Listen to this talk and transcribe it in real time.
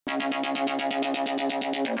From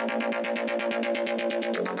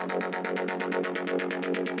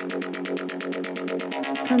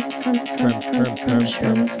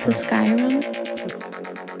shrooms to Skyrim.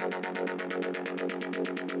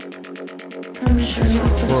 From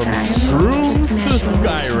shrooms to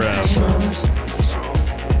Skyrim.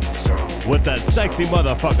 With that sexy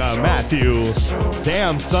motherfucker, Matthew.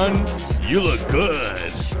 Damn, son, you look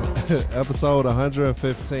good. Episode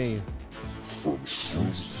 115. From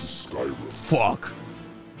shrooms to Skyrim. Fuck.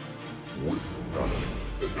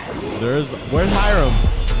 Where's Hiram?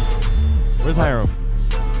 Where's Hiram?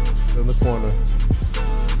 In the corner.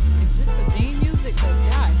 Is this the theme music? Cause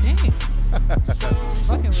god damn.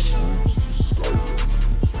 Fucking with it.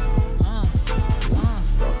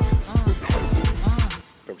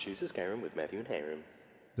 From Shrooms to Skyrim with Matthew and Hiram.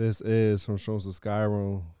 This is From Shrooms to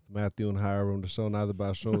Skyrim. Matthew and Hiram. The show neither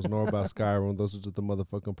about shrooms nor about Skyrim. Those are just the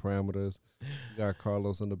motherfucking parameters. We got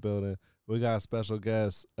Carlos in the building. We got a special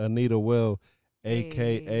guest, Anita Will,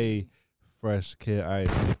 a.k.a. Fresh Kid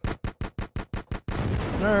Ice.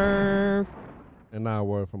 Snurf. And now a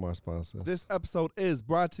word from our sponsor. This episode is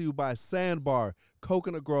brought to you by Sandbar,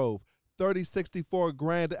 Coconut Grove, 3064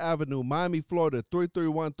 Grand Avenue, Miami, Florida,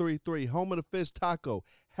 33133. Home of the Fish Taco.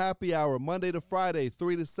 Happy hour, Monday to Friday,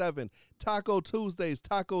 3 to 7. Taco Tuesdays,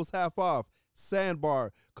 tacos half off.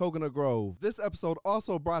 Sandbar, Coconut Grove. This episode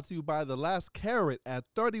also brought to you by The Last Carrot at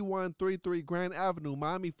 3133 Grand Avenue,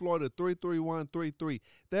 Miami, Florida, 33133.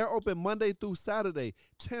 They're open Monday through Saturday,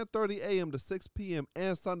 10:30 a.m. to 6 p.m.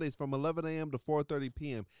 and Sundays from 11 a.m. to 4:30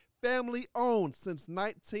 p.m. Family owned since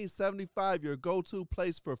 1975, your go-to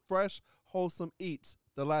place for fresh, wholesome eats.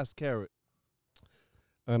 The Last Carrot.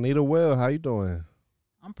 Anita Will, how you doing?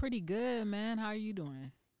 I'm pretty good, man. How are you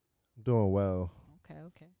doing? Doing well.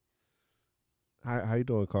 Okay. How you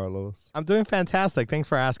doing, Carlos? I'm doing fantastic. Thanks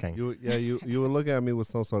for asking. You were looking at me with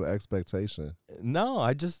some sort of expectation.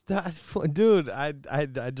 No, dude, I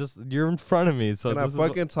just, you're in front of me. So Can I this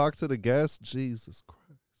fucking talk to the guest? Jesus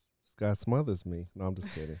Christ. This guy smothers me. No, I'm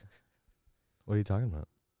just kidding. What are you talking about?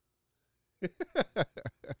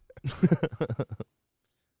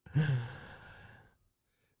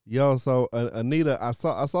 Yo, so Anita, I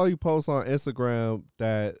saw you post on Instagram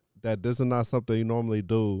that this is not something you normally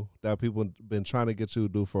do, that people been trying to get you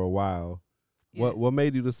to do for a while. Yeah. What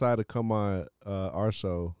made you decide to come on our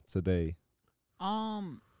show today? I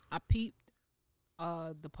peeped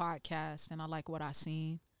the podcast and I like what I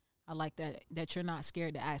seen. I like that you're not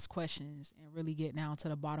scared to ask questions and really get down to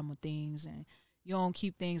the bottom of things, and you don't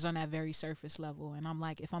keep things on that very surface level. And I'm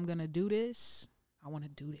like, if I'm gonna do this, I want to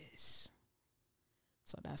do this.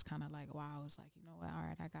 So that's kind of like why I was like, you know what, all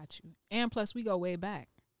right, I got you. And plus, we go way back.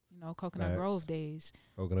 You know, Coconut Facts. Grove days.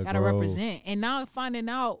 Coconut Gotta Grove. represent. And now finding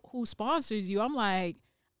out who sponsors you, I'm like,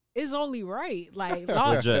 it's only right. Like,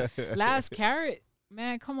 Last Carrot,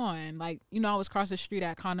 man, come on. Like, you know, I was across the street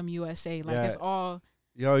at Condom USA. Like, it's all,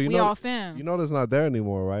 Yo, we all fam. You know that's not there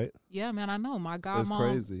anymore, right? Yeah, man, I know. My godmom, It's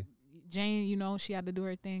crazy. Jane, you know, she had to do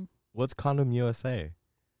her thing. What's Condom USA?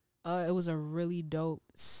 It was a really dope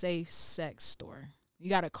safe sex store. You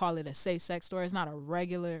got to call it a safe sex store. It's not a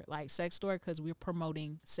regular, like, sex store because we're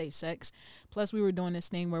promoting safe sex. Plus, we were doing this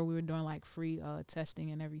thing where we were doing, like, free testing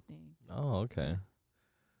and everything. Oh, okay.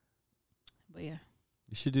 But, yeah.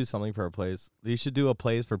 You should do something for a place. You should do a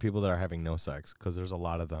place for people that are having no sex, because there's a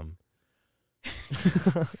lot of them.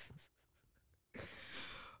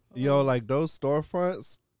 Yo, like those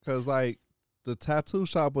storefronts, because, like, the tattoo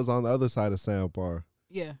shop was on the other side of Sandbar.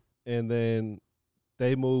 Yeah. And then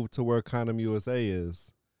they moved to where Condom USA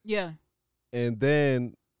is. Yeah. And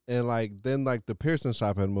then the Pearson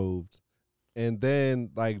shop had moved. And then,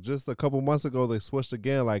 like, just a couple months ago, they switched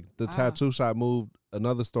again. Like, the tattoo shop moved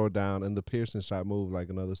another store down, and the Pearson shop moved, like,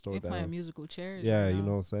 another store They down. playing musical chairs. Yeah, right you now.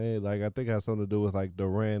 know what I'm saying? Like, I think it has something to do with, like,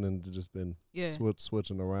 Duran and just been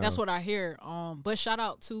switching around. That's what I hear. But shout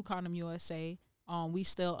out to Condom USA. We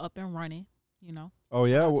still up and running, you know. Oh,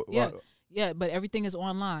 yeah? Yeah, but everything is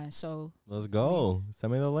online, so. Let's go.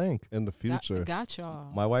 Send me the link. In the future. Got y'all.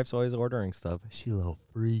 My wife's always ordering stuff. She a little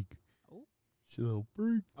freak. Oh. She a little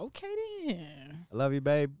freak. Okay, then. I love you,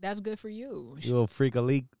 babe. That's good for you. You little freak a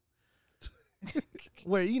leak.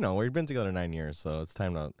 Well, you know, we've been together 9 years, so it's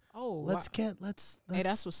time to. Oh, let's hey,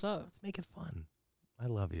 that's what's up. Let's make it fun. I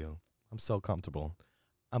love you. I'm so comfortable.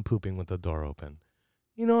 I'm pooping with the door open.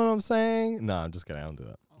 You know what I'm saying? No, I'm just kidding. I don't do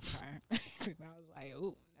that. Okay. I was like,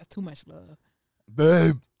 ooh, that's too much love.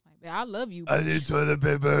 Babe. Like, I love you. I need toilet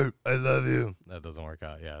paper. I love you. That doesn't work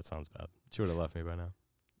out. Yeah, it sounds bad. She would have left me by now.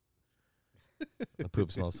 The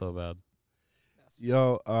poop smells so bad.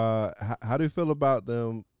 Yo, how do you feel about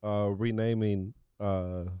them renaming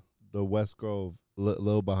the West Grove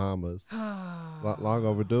Little Bahamas. Long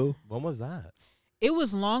overdue. When was that? It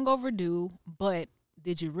was long overdue, but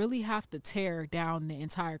did you really have to tear down the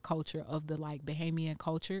entire culture of the like Bahamian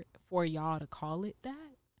culture for y'all to call it that?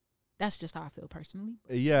 That's just how I feel personally.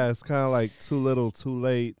 Yeah, it's kind of like too little, too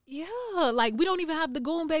late. Yeah, like we don't even have the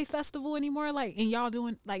Goombay Festival anymore. Like, and y'all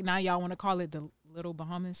doing like now y'all want to call it the Little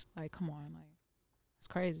Bahamas? Like, come on, like it's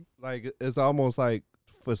crazy. Like it's almost like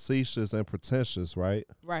facetious and pretentious, right?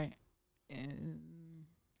 Right. And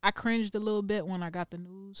I cringed a little bit when I got the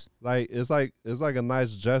news. Like it's like a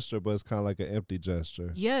nice gesture, but it's kind of like an empty gesture.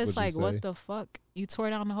 Yeah, it's would you like say? what the fuck? You tore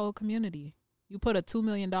down the whole community. You put a $2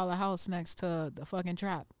 million house next to the fucking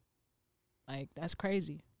trap. Like that's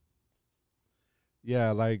crazy.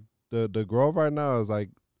 Yeah, like the Grove right now is like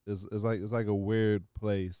it's like a weird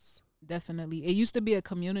place. Definitely. It used to be a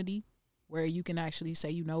community where you can actually say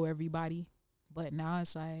you know everybody, but now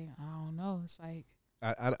it's like I don't know. It's like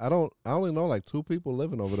I only know like 2 people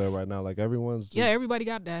living over there right now. Like everyone's just, yeah, everybody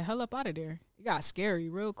got the hell up out of there. It got scary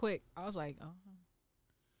real quick. I was like, oh.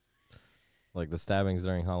 Like the stabbings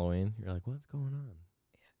during Halloween. You're like, what's going on?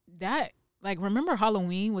 That like remember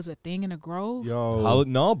Halloween was a thing in the Grove? yo.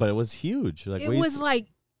 No, but it was huge. Like It was like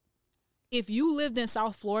if you lived in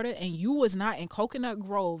South Florida and you was not in Coconut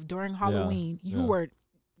Grove during Halloween, you were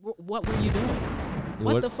what were you doing?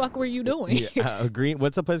 What the fuck were you doing? Yeah, Green.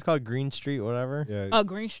 What's a place called? Green Street, whatever. Yeah,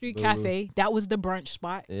 Green Street Cafe. That was the brunch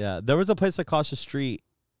spot. Yeah, there was a place across the street.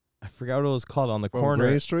 I forgot what it was called on the from corner.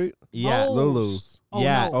 Green Street. Yeah, Moe's. Lulu's. Oh,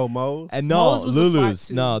 Yeah. no. Oh, Moe's. and no, Moe's was a spot, Lulu's.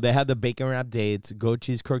 too. No, they had the bacon wrap dates, goat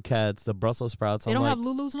cheese croquettes, the Brussels sprouts. They I'm don't like, have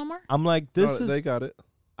Lulu's no more? I'm like, this No, is. they got it.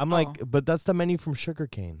 I'm like, but that's the menu from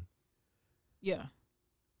Sugarcane, Yeah.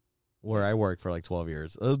 where I worked for like 12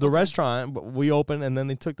 years. The Okay. restaurant, but we opened, and then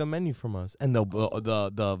they took the menu from us, and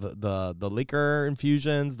the liquor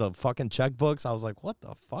infusions, the fucking checkbooks. I was like, what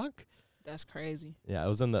the fuck? That's crazy. Yeah, it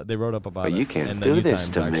was in the. They wrote up about But it. you can't in the do New this Times,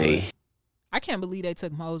 to actually. me. I can't believe they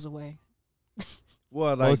took Moe's away.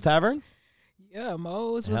 What like Moe's Tavern? Yeah,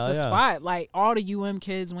 Moe's was Hell the yeah. spot. Like all the UM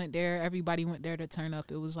kids went there. Everybody went there to turn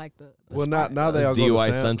up. It was like the well spot. now they all That's go DUI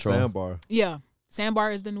to Central. Sandbar. Yeah.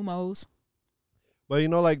 Sandbar is the new Moe's. But you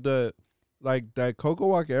know, like that Cocoa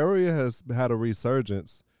Walk area has had a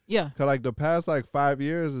resurgence. Yeah. Cause like the past like 5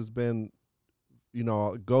 years has been, you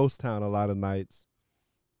know, ghost town a lot of nights,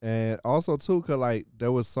 and also too, cause like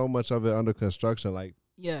there was so much of it under construction. Like,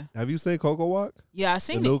 Yeah. have you seen Cocoa Walk? Yeah, I The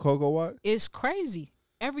seen new it. Cocoa Walk? It's crazy.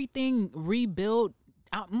 Everything rebuilt.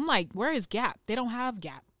 I'm like, where is Gap? They don't have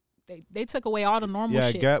Gap. They took away all the normal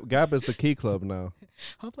Yeah, shit. Gap is the key club now.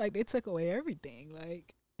 I'm like, they took away everything.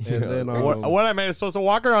 Like, And then, what am I supposed to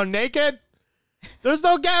walk around naked? There's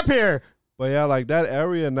no Gap here. But yeah, like that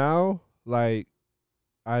area now, like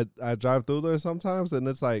I drive through there sometimes, and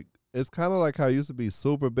it's like it's kind of like how it used to be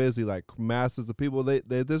super busy, like masses of people.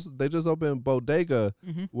 They just opened Bodega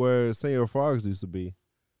Mhm. where Senior Frogs used to be,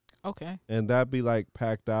 okay. and that'd be like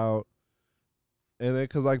packed out. And then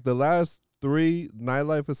cause like the last 3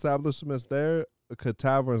 nightlife establishments there,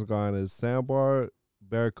 Taverns gone is Sandbar,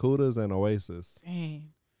 Barracudas, and Oasis.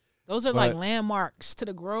 Dang. Those are like But- landmarks to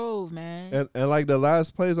the Grove, man. And like the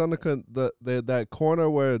last place on that corner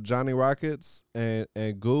where Johnny Rockets and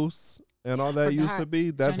Goose and all that used to forgot.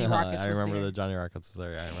 be, that's Johnny Rockets I was remember there. the Johnny Rockets was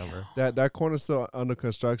there. I remember. that corner's still under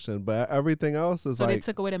construction, but everything else is So they like,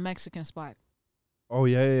 took away the Mexican spot. oh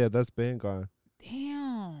yeah, that's been gone.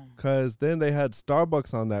 Damn. Cause then they had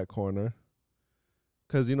Starbucks on that corner.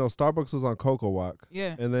 Cause you know Starbucks was on Cocoa Walk,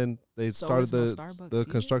 Yeah. and then they So started there's no Starbucks the here?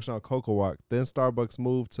 construction on Cocoa Walk. Then Starbucks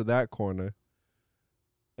moved to that corner,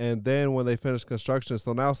 and then when they finished construction,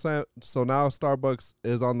 so now Starbucks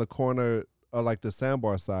is on the corner of like the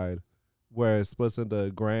Sandbar side, where it splits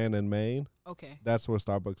into Grand and Main. Okay. That's where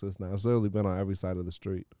Starbucks is now. It's literally been on every side of the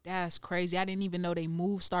street. That's crazy. I didn't even know they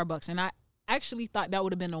moved Starbucks. And I actually thought that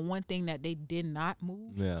would have been the one thing that they did not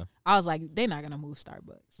move. Yeah. I was like, they're not going to move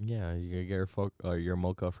Starbucks. Yeah, you gotta get your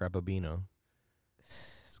mocha frappuccino.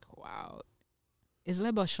 It's wild. Is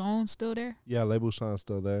Le Bouchon still there? Yeah, Le Bouchon's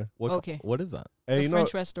still there. Okay. What is that? And The you know,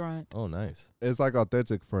 French restaurant. Oh, nice. it's like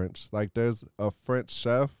authentic French. Like there's a French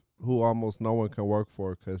chef who almost no one can work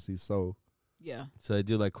for because he's so. Yeah. So they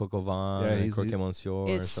do like coq au vin, Yeah, and he's- croque monsieur, and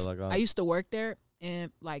It's, stuff like that. I used to work there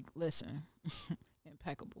and like, listen,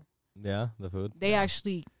 impeccable. Yeah, the food. They Yeah.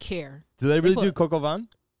 actually care. Do they really do put- coq au vin?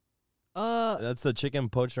 Uh, That's the chicken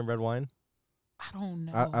poached in red wine. I don't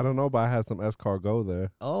know. I don't know, but I had some escargot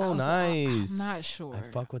there. Oh, I'm nice. not sure. I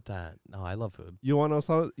fuck with that. No, I love food. You want to know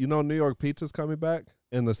something? You know New York Pizza's coming back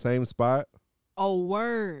in the same spot? Oh,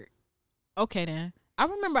 word. Okay, then. I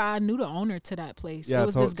remember I knew the owner to that place. Yeah, It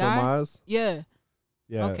was this guy. Tomas. Yeah.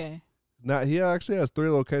 Yeah. Okay. Now he actually has 3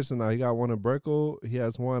 locations now. He got one in Brickell. He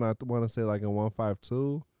has one, I want to say, like in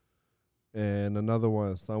 152, and another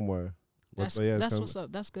one somewhere. That's what's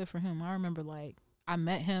up. That's good for him. I remember like I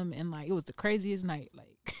met him and like it was the craziest night,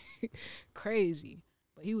 like crazy.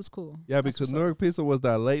 But he was cool. Yeah, because New York Pizza was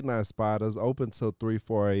that late night spot. It was open till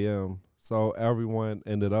 3-4 a.m. So everyone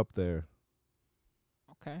ended up there.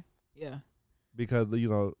 Okay. Yeah. Because it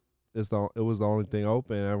was the only thing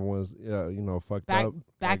open. Everyone's fucked up.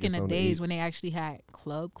 Back in the days when they actually had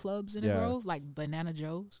clubs in the Grove, like Banana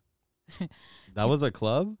Joe's. That was a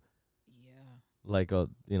club? Yeah. Like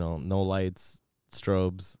no lights,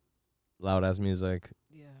 strobes, loud ass music.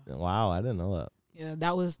 Yeah. Wow, I didn't know that. Yeah,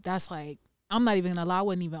 that's like I'm not even gonna lie, I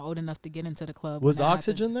wasn't even old enough to get into the club. Was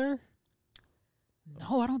Oxygen there?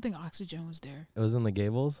 No, I don't think Oxygen was there. It was in the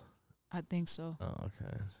Gables? I think so. Oh,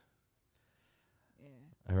 okay.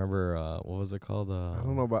 I remember, what was it called? I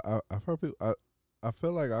don't know, but I've heard people. I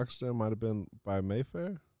feel like Oxygen might have been by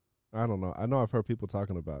Mayfair. I don't know. I know I've heard people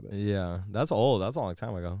talking about it. Yeah, that's old. That's a long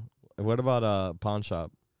time ago. What about Pawn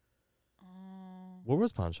Shop? Where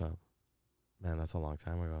was Pawn Shop? Man, that's a long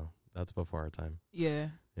time ago. That's before our time. Yeah.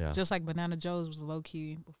 Yeah. Just like Banana Joe's was low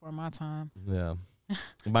key before my time. Yeah.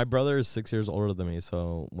 My brother is 6 years older than me,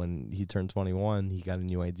 so when he turned 21, he got a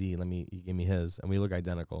new ID. He gave me his, and we look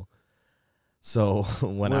identical. So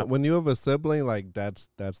when you have a sibling, like that's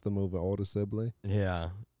the move, an older sibling. Yeah.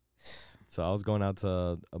 So I was going out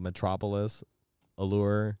to a Metropolis,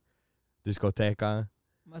 Allure, Discoteca.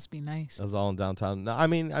 Must be nice. That's all in downtown. No, I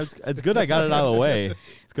mean, it's good I got it out of the way.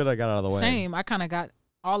 It's good I got it out of the way. Same. I kind of got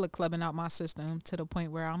all the clubbing out my system to the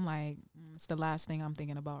point where I'm like, it's the last thing I'm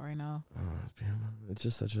thinking about right now. It's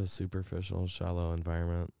just such a superficial, shallow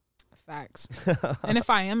environment. Facts. And if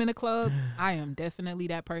I am in a club, I am definitely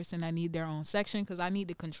that person that need their own section because I need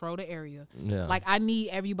to control the area. Yeah. Like, I need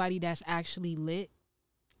everybody that's actually lit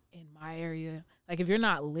in my area. Like, if you're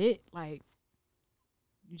not lit, like,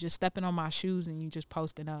 you just stepping on my shoes and you just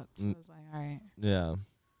posting up. So it's like, all right. Yeah.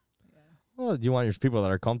 Well, you want your people that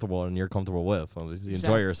are comfortable and you're comfortable with. You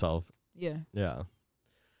enjoy yourself. Yeah. Yeah.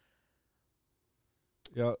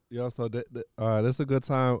 Yeah. So this is a good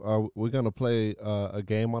time. We're gonna play a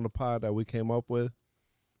game on the pod that we came up with.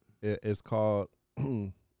 It's called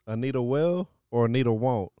Anita Will or Anita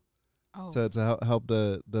Won't. Oh. To help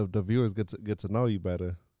the viewers get to know you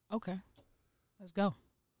better. Okay. Let's go.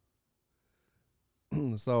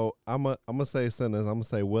 So I'm gonna say a sentence. I'm gonna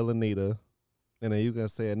say Will Anita, and then you're gonna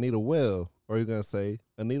say Anita Will, or you're gonna say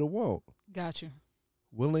Anita Won't. Got you.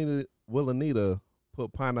 Will Anita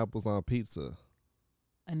put pineapples on pizza?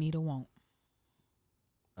 Anita won't.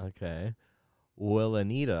 Okay. Will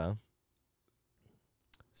Anita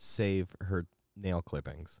save her nail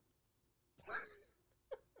clippings?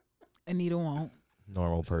 Anita won't.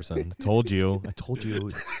 Normal person. Told you. I told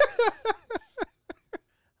you.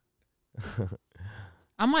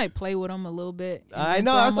 I might play with them a little bit. I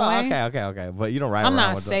know. That's okay. But you don't ride I'm around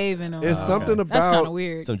not with saving them. It's something about that's kind of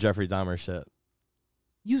weird. some Jeffrey Dahmer shit.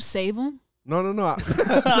 You save them? No. No.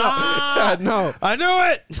 I knew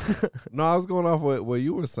it. No, I was going off what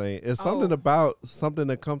you were saying. It's something about something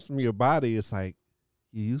that comes from your body. It's like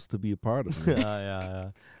you used to be a part of me. Yeah.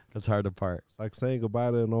 That's hard to part. It's like saying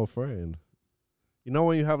goodbye to an old friend. You know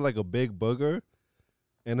when you have like a big booger,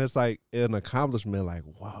 and it's like an accomplishment. Like,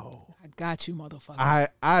 whoa, I got you, motherfucker.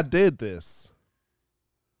 I did this.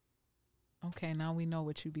 Okay, now we know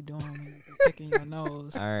what you be doing when you be picking your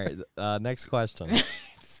nose. All right. Next question.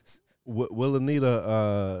 Will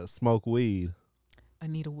Anita smoke weed?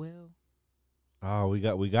 Anita will. Oh, we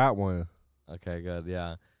got one. Okay, good.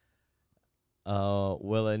 Yeah.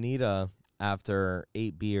 Will Anita, after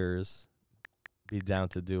 8 beers, be down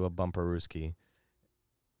to do a bumperooski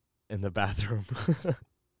in the bathroom?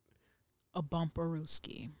 A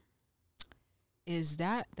bumperooski. Is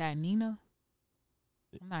that Nina?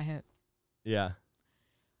 I'm not hip. Yeah.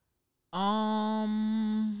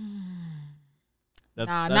 That's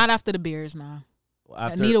not after the beers, nah.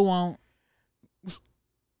 After, Anita won't.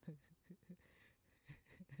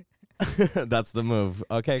 That's the move.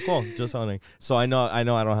 Okay, cool. Just owning. So I know I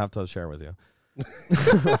don't have to share with you.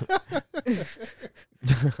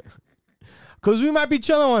 Because we might be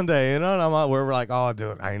chilling one day, and we're like, oh,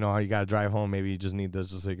 dude, I know how you got to drive home. Maybe you just need this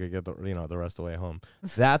just so you could get the rest of the way home.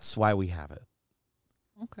 That's why we have it.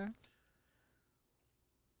 Okay.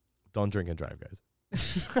 Don't drink and drive,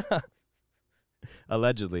 guys.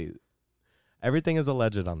 Allegedly. Everything is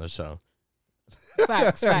alleged on this show.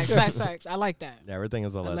 Facts. I like that. Yeah, everything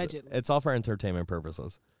is alleged. Allegedly. It's all for entertainment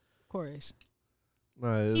purposes. Of course.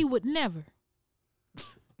 No, he would never.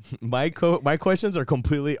 My questions are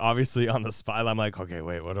completely obviously on the spot. I'm like, okay,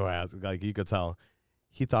 wait, what do I ask? Like, you could tell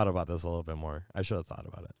he thought about this a little bit more. I should have thought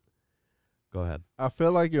about it. Go ahead. I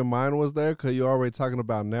feel like your mind was there because you're already talking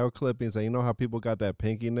about nail clippings, and you know how people got that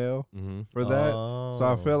pinky nail for that. So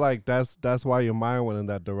I feel like that's why your mind went in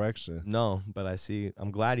that direction. No, but I see.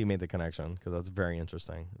 I'm glad you made the connection because that's very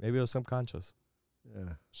interesting. Maybe it was subconscious.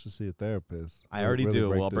 Yeah, should see a therapist. I already Really do.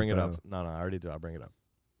 break Well, I'll this bring it down. up. No, I already do. I'll bring it up.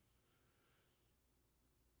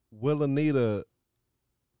 Will Anita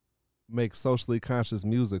make socially conscious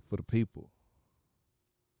music for the people?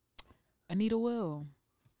 Anita will.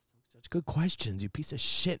 Such good questions, you piece of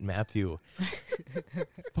shit, Matthew.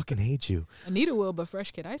 Fucking hate you. Anita will, but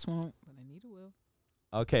Fresh Kid Ice won't. But Anita will.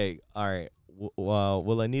 Okay, all right. Well,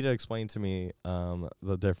 will Anita explain to me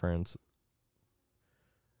the difference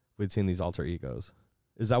between these alter egos?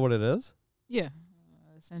 Is that what it is? Yeah,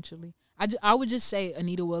 essentially. I would just say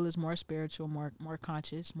Anita Will is more spiritual, more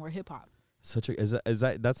conscious, more hip hop. Is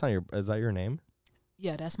that your name?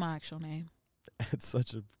 Yeah, that's my actual name. It's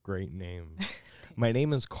such a great name. My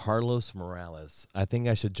name is Carlos Morales. I think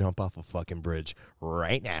I should jump off a fucking bridge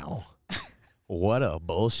right now. What a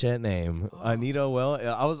bullshit name. Anita Will.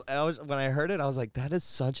 I was when I heard it, I was like, that is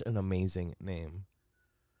such an amazing name.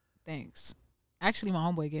 Thanks. Actually, my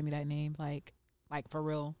homeboy gave me that name, like for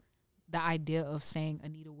real. The idea of saying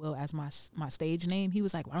Anita Will as my stage name, he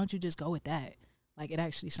was like, why don't you just go with that? Like, it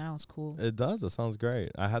actually sounds cool. It does. It sounds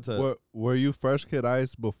great. I had to. Were you Fresh Kid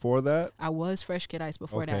Ice before that? I was Fresh Kid Ice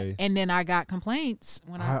before Okay. that. And then I got complaints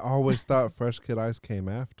when I always thought Fresh Kid Ice came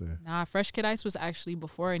after. Nah, Fresh Kid Ice was actually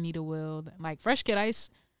before Anita Will. Like, Fresh Kid Ice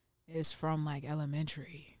is from, like,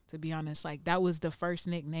 elementary, to be honest. Like, that was the first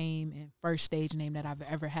nickname and first stage name that I've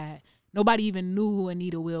ever had. Nobody even knew who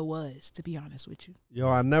Anita Will was, to be honest with you. Yo,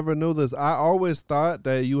 I never knew this. I always thought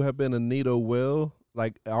that you had been Anita Will,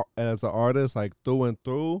 like, as an artist, like, through and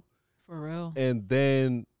through. For real. And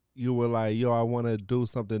then you were like, yo, I want to do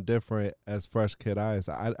something different as Fresh Kid Ice.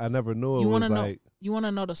 I never knew it was like. You want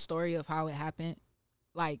to know the story of how it happened?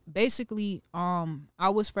 Like, basically, I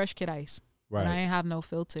was Fresh Kid Ice. Right. And I didn't have no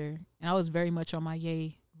filter. And I was very much on my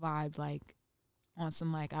Ye vibe, like, on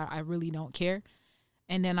some, like, I really don't care.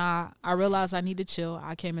 And then I realized I need to chill.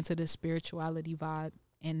 I came into the spirituality vibe.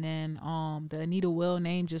 And then the Anita Will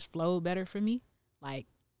name just flowed better for me. Like,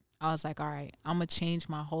 I was like, all right, I'm going to change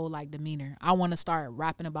my whole, like, demeanor. I want to start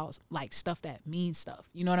rapping about, like, stuff that means stuff.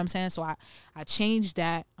 You know what I'm saying? So I changed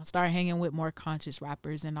that. I started hanging with more conscious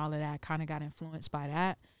rappers and all of that. I kind of got influenced by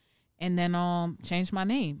that. And then changed my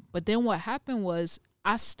name. But then what happened was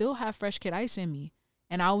I still have Fresh Kid Ice in me.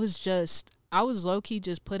 And I was low-key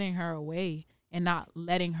just putting her away and not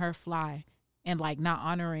letting her fly and, like, not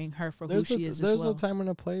honoring her for who she is as well. There's a time and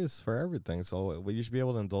a place for everything. So you should be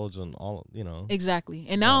able to indulge in all, you know. Exactly.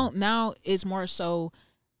 And now it's more so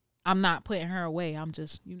I'm not putting her away. I'm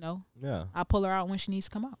just, Yeah. I pull her out when she needs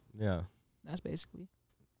to come out. Yeah. That's basically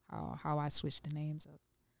how I switch the names up.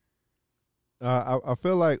 I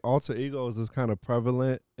feel like alter egos is kind of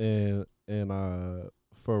prevalent in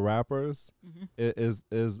for rappers. Mm-hmm.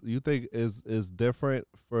 Is you think is different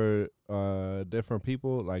for different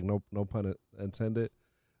people, like no pun intended,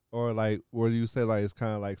 or like where you say like it's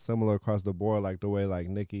kind of like similar across the board, like the way like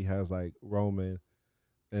Nicki has like Roman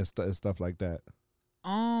and stuff like that.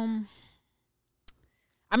 I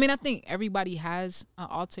mean, I think everybody has an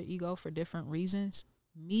alter ego for different reasons.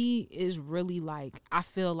 Me is really like, I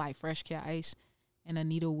feel like Fresh Kid Ice and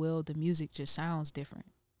Anita Will, the music just sounds different.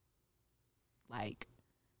 Like,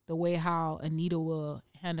 the way how Anita will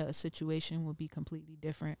handle a situation will be completely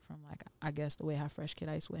different from, like, I guess the way how Fresh Kid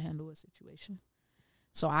Ice would handle a situation.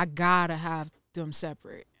 So I gotta have them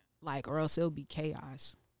separate, like, or else it'll be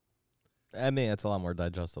chaos. I mean, it's a lot more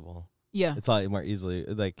digestible. Yeah. It's a lot more easily,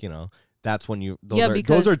 like, that's when you, because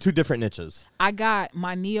those are two different niches. I got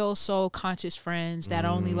my neo soul conscious friends that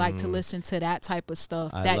only like to listen to that type of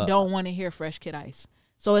stuff that don't want to hear Fresh Kid Ice.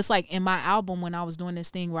 So it's like in my album, when I was doing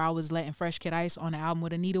this thing where I was letting Fresh Kid Ice on the album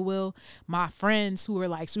with Anita Will, my friends who were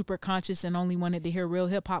like super conscious and only wanted to hear real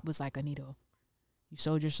hip hop was like, Anita, you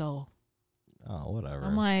sold your soul. Oh, whatever.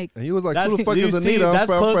 I'm like, and he was like, who the fuck is Anita? I'm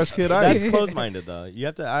from Fresh Kid Ice. That's close-minded though. You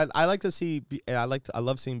have to. I like to see. I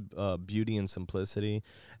love seeing beauty and simplicity,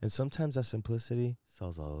 and sometimes that simplicity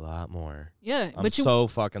sells a lot more. Yeah, I'm so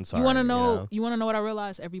fucking sorry. You want to know? You want to know what I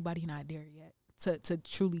realized? Everybody not there yet to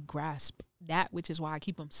truly grasp that, which is why I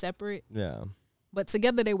keep them separate. Yeah. But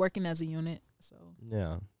together they're working as a unit. So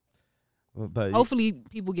yeah. But hopefully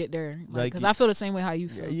people get there, because I feel the same way how you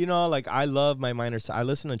feel. Like I love my minor. I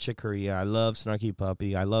listen to Chick Corea. I love Snarky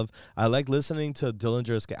Puppy. I like listening to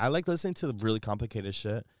Dillinger Escape. I like listening to the really complicated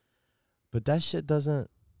shit. But that shit doesn't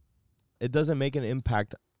make an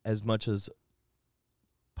impact as much as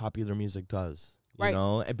popular music does. You Right.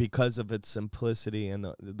 know, and because of its simplicity and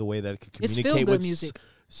the way that it could It's communicate feel-good with music.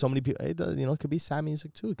 so many people. It does, it could be sad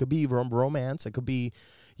music too. It could be romance. It could be,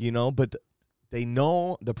 but they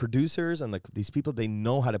know, the producers and these people, they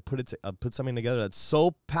know how to put something together that's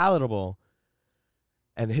so palatable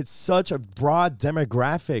and hits such a broad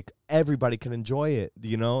demographic. Everybody can enjoy it.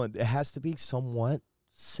 It has to be somewhat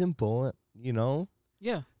simple.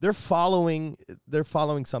 Yeah. They're following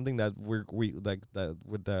something that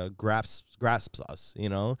that grasps us.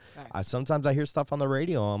 Facts. Sometimes I hear stuff on the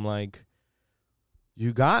radio. I'm like,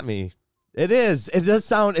 you got me. It does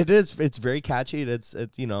sound. It's very catchy. It's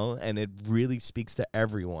and it really speaks to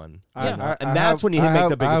everyone. Yeah. And that's when you make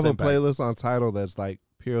the biggest I have impact. a playlist on Tidal that's like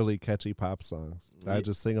purely catchy pop songs. I Yeah.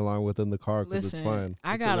 just sing along with in the car because it's Listen, fun.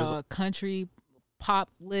 I got a country pop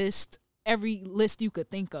list, every list you could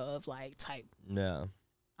think of, like type. Yeah.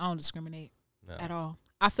 I don't discriminate No. at all.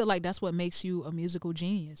 I feel like that's what makes you a musical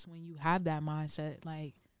genius, when you have that mindset.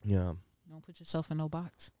 Like, Yeah. don't put yourself in no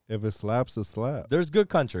box. If it slaps, it slaps. There's good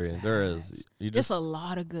country. There is. Facts. You It's just a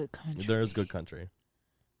lot of good country. there is good country.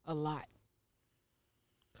 A lot.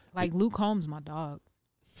 Like Luke Combs, my dog.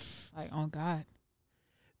 Like, on God.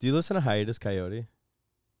 Do you listen to Hiatus Coyote?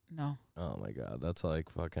 No. Oh my god, that's like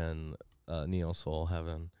fucking neo soul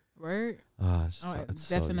heaven. Word? It's Oh, I it's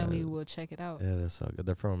definitely so good. will check it out. It is so good.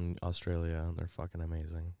 They're from Australia and they're fucking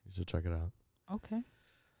amazing. You should check it out. Okay.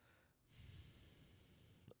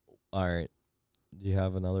 All right. Do you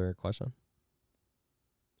have another question?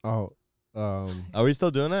 Oh, Are we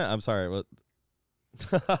still doing it? I'm sorry. What?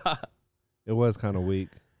 it was kind of weak.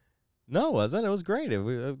 No, it wasn't. It was great.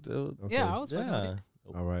 Okay. Yeah, I was fucking with yeah. it.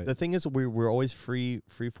 All right. The thing is, we're always free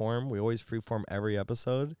form. We always free form every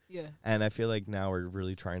episode, Yeah. and I feel like now we're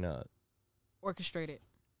really trying to. Orchestrate it.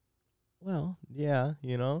 Well, yeah,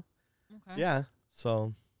 Okay. yeah.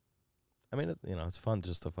 So, I mean, it's fun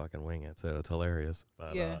just to fucking wing it. Too. It's hilarious.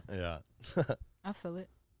 But, Yeah. yeah. I feel it.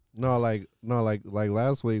 No, like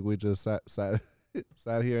last week we just sat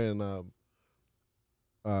sat here and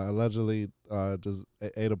allegedly just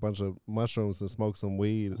ate a bunch of mushrooms and smoked some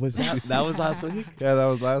weed. Was that was last week? Yeah, that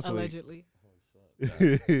was last Allegedly.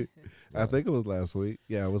 week. I think it was last week.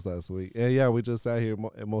 Yeah, it was last week. And yeah, we just sat here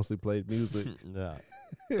and mostly played music. Yeah,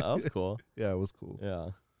 that was cool. Yeah, it was cool. Yeah.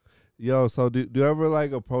 Yo, so do you ever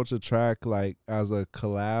like approach a track like as a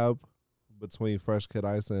collab between Fresh Kid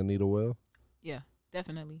Ice and Anita Will? Yeah,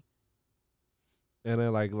 definitely. And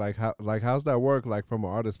then how's that work like from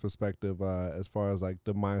an artist perspective as far as like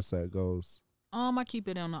the mindset goes? I keep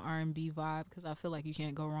it on the R&B vibe because I feel like you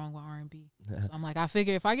can't go wrong with R&B. So I'm like, I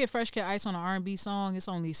figure if I get Fresh Kid Ice on an R&B song, it's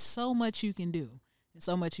only so much you can do and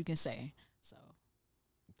so much you can say. So,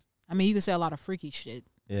 I mean, you can say a lot of freaky shit.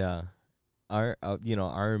 Yeah.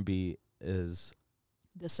 R&B is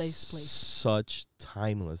The safe place. such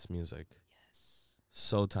timeless music. Yes.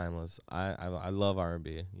 So timeless. I love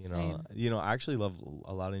R&B. Same. I actually love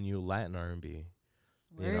a lot of new Latin R&B.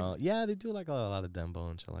 Word? Yeah, they do like a lot of dembo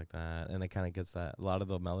and shit like that, and it kind of gets that. A lot of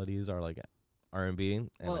the melodies are like R&B, and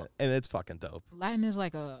Well- and it's fucking dope. Latin is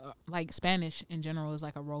like like Spanish in general is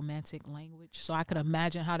like a romantic language. So I could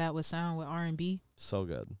imagine how that would sound with R&B. So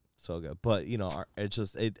good, so good. But it's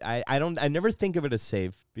just I never think of it as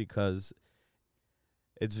safe because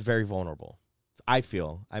it's very vulnerable. I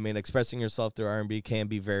feel. I mean, expressing yourself through R&B can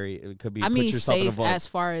be it could be. I mean, put yourself in a safe vault. as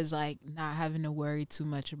far as like not having to worry too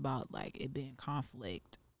much about like it being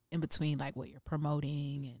conflict in between like what you're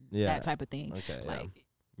promoting and Yeah. that type of thing. Okay, yeah. Like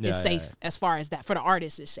Yeah, it's yeah, safe yeah. as far as that for the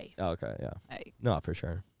artist. It's safe. Oh, okay, yeah. Like, No, for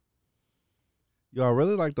sure. Yo, I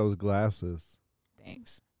really like those glasses.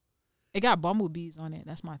 thanks. It got bumblebees on it.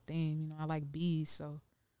 That's my thing. I like bees. So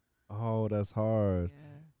Oh, that's hard. yeah.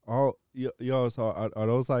 Oh, yo, so are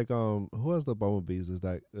those like who has the bumblebees? Is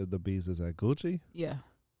that the bees? Is that Gucci? Yeah.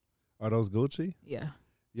 Are those Gucci? Yeah.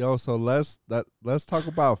 Yo, so let's talk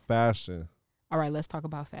about fashion All right. Let's talk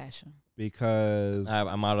about fashion. because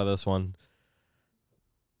I'm out of this one.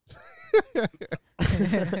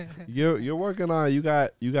 you're working on you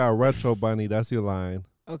got Retro Bunny, that's your line,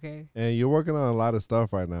 Okay. and you're working on a lot of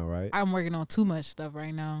stuff right now, right? I'm working on too much stuff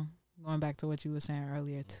right now. Going back to what you were saying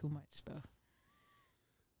earlier, too much stuff.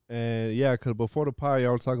 And yeah, cause before the pod,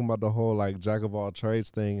 y'all were talking about the whole like jack of all trades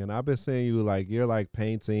thing, and I've been seeing you like you're like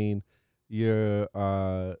painting, you're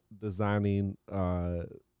designing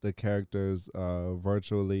the characters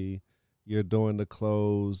virtually, you're doing the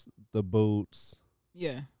clothes, the boots.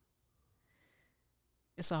 Yeah.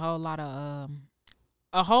 It's a whole lot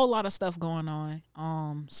of stuff going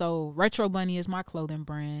on. So Retro Bunny is my clothing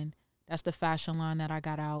brand. That's the fashion line that I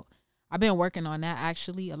got out. I've been working on that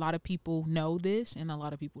actually. A lot of people know this and a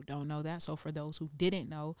lot of people don't know that. So for those who didn't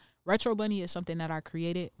know, Retro Bunny is something that I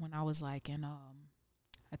created when I was like in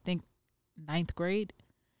I think 9th grade,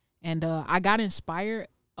 and I got inspired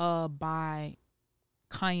by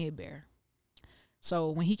Kanye Bear.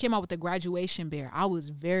 So when he came out with the graduation bear, I was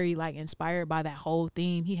very like inspired by that whole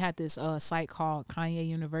theme. He had this site called Kanye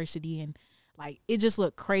University, and like it just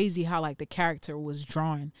looked crazy how like the character was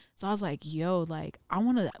drawn. So I was like, yo, like I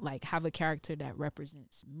want to like have a character that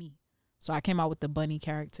represents me. So I came out with the bunny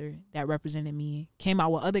character that represented me. Came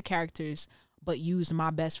out with other characters, but used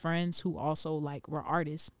my best friends who also like were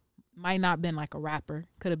artists. Might not been like a rapper,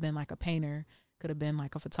 could have been like a painter, could have been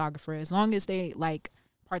like a photographer. As long as they like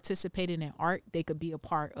participated in art, they could be a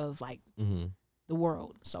part of like the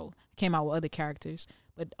world. So I came out with other characters,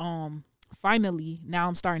 but finally now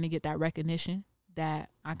I'm starting to get that recognition that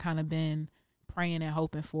I kind of been praying and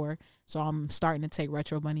hoping for. So I'm starting to take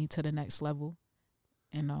Retro Bunny to the next level,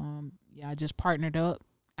 and yeah, I just partnered up.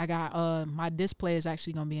 I got my display is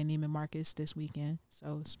actually gonna be in Neiman Marcus this weekend,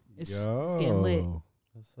 so it's getting lit.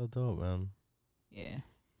 That's so dope, man. Yeah.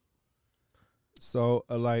 So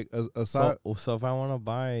like aside, so if I want to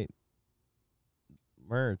buy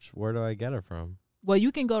merch, where do I get it from? Well,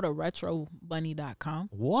 you can go to retrobunny.com.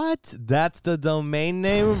 What? That's the domain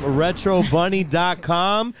name?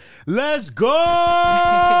 Retrobunny.com? Let's go!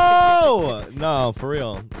 No, for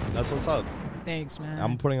real. That's what's up. Thanks, man.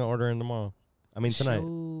 I'm putting an order in tomorrow. I mean tonight.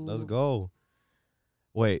 Let's go.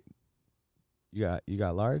 Wait. You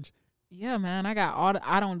got large? Yeah, man. I got all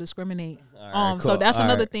I don't discriminate. Right, cool. So that's all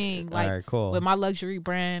another right. thing. Like all right, cool. with my luxury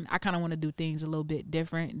brand, I kind of want to do things a little bit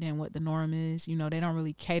different than what the norm is. You know, they don't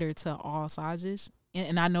really cater to all sizes.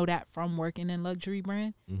 And I know that from working in luxury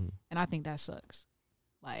brand. And I think that sucks.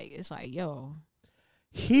 Like, it's like, yo.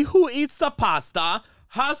 He who eats the pasta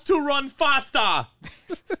has to run faster.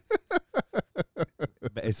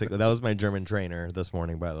 Basically, that was my German trainer this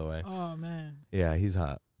morning, by the way. Oh, man. Yeah, he's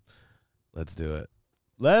hot. Let's do it.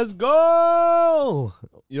 Let's go.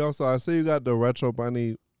 yo, so I see you got the Retro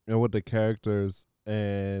Bunny and with the characters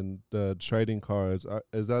and the trading cards.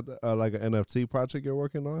 Is that like an NFT project you're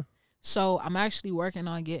working on? So I'm actually working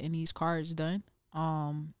on getting these cards done.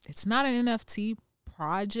 It's not an NFT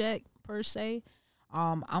project per se.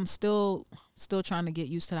 I'm still trying to get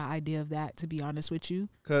used to the idea of that, to be honest with you.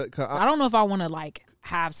 I don't know if I want to like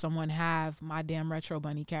have someone have my damn Retro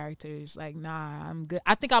Bunny characters. Like, nah, I'm good.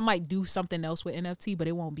 I think I might do something else with NFT, but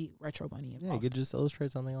it won't be Retro Bunny involved. Yeah, you could just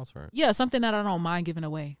illustrate something else for it. Yeah, something that I don't mind giving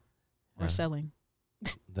away or selling.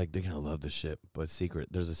 Like, they're going to love this shit, but secret.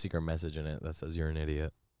 There's a secret message in it that says you're an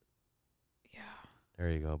idiot. Yeah. There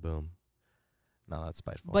you go. Boom. No, that's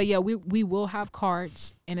spiteful. But yeah, we will have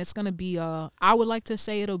cards, and it's going to be, I would like to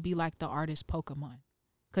say it'll be like the artist Pokemon,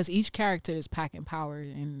 because each character is packing power,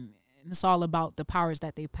 and it's all about the powers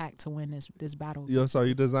that they pack to win this battle. Yo, so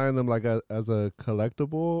you design them like as a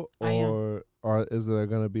collectible, or is there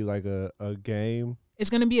gonna be like a game? It's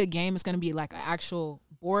gonna be a game. It's gonna be like an actual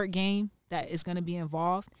board game that is gonna be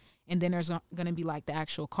involved, and then there's gonna be like the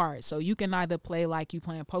actual cards. So you can either play like you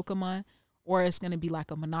playing Pokemon, or it's gonna be like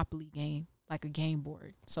a Monopoly game, like a game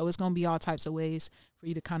board. So it's gonna be all types of ways for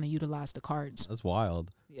you to kind of utilize the cards. That's wild.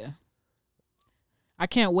 Yeah. I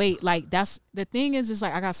can't wait. Like, that's the thing is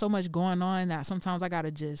like I got so much going on that sometimes I gotta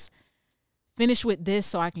just finish with this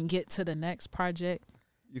so I can get to the next project.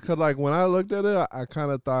 You could, like, when I looked at it, I kind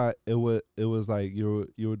of thought it was like you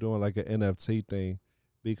were doing like an NFT thing,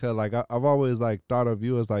 because like I've always like thought of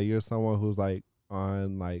you as like you're someone who's like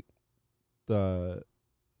on like you're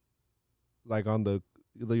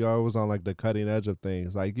always on like the cutting edge of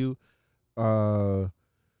things. Like you,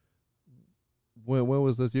 when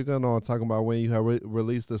was this? You're gonna talking about when you had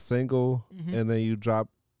released a single and then you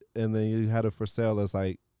dropped and then you had it for sale. It's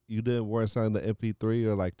like you weren't selling the MP3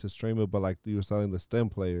 or like to stream it, but like you were selling the stem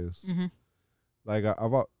players. Like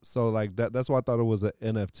so like that's why I thought it was an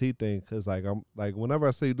NFT thing, because like I'm like whenever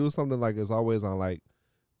I see you do something, like it's always on like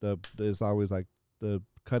it's always like the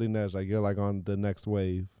cutting edge, like you're like on the next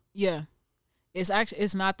wave. Yeah, it's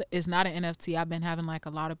not an NFT. I've been having like a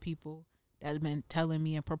lot of people that's been telling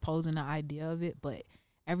me and proposing the idea of it, but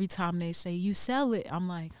every time they say you sell it, I'm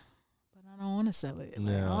like, but I don't want to sell it.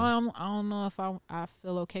 Like, Yeah. I don't know if I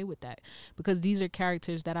feel okay with that, because these are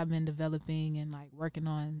characters that I've been developing and like working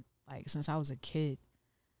on like since I was a kid.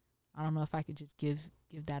 I don't know if I could just give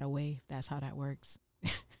that away, if that's how that works.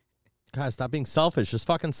 God, stop being selfish. Just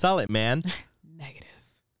fucking sell it, man. Negative.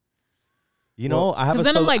 You know, I have Because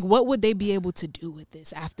then I'm like, what would they be able to do with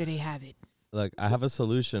this after they have it? Look, I have a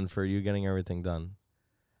solution for you getting everything done.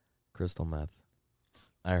 Crystal meth.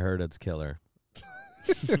 I heard it's killer.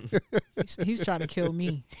 He's trying to kill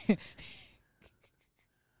me.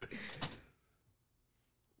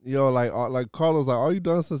 Yo, like Carlos, like all you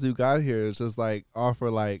done since you got here is just like offer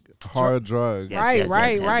like hard drugs.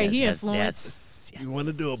 Right. He influenced. You want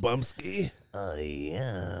to do a bumski?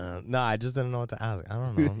 Yeah. No, I just didn't know what to ask. I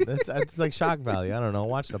don't know. It's like shock value. I don't know.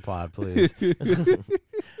 Watch the pod, please.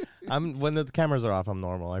 When the cameras are off, I'm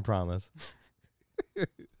normal. I promise.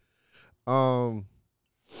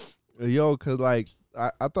 Yo, cause like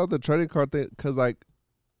I thought the trading card thing, cause like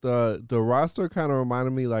the roster kind of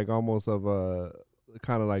reminded me like almost of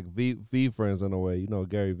kind of like V Friends in a way, you know,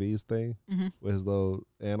 Gary V's thing with his little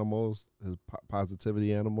animals, his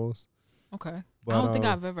positivity animals. Okay, But, I don't think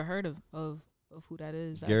I've ever heard of who that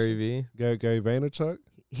is. Gary actually. V. Gary Vaynerchuk.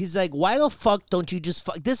 He's like, why the fuck don't you just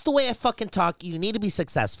fuck? This is the way I fucking talk. You need to be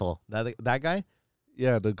successful. That guy?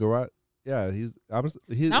 Yeah, the garage. Yeah, he's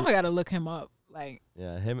Now I gotta look him up. Like,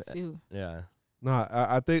 Yeah, him. see who. Yeah. No,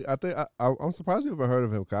 I think I'm surprised you ever heard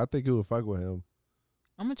of him. Cause I think you would fuck with him.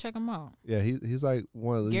 I'm gonna check him out. Yeah, he's like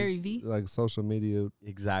one of these Gary V. like social media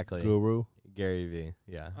Exactly. guru. Gary V.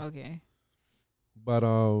 Yeah. Okay. But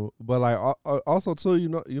like also too,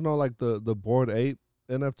 you know like the Bored Ape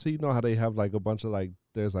NFT. You know how they have like a bunch of like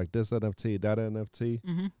there's like this NFT, that NFT.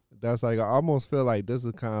 Mm-hmm. That's like I almost feel like this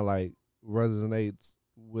is kind of like resonates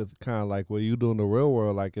with kind of like what you do in the real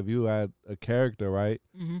world. Like if you had a character, right,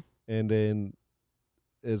 Mm-hmm. and then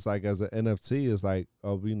it's like as an NFT, it's like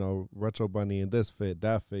Retro Bunny and this fit,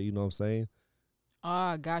 that fit. You know what I'm saying?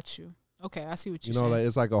 Ah, got you. Okay, I see what You you're know, saying. like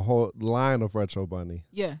it's like a whole line of Retro Bunny.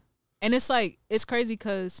 Yeah. And it's like, it's crazy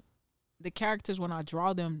because the characters, when I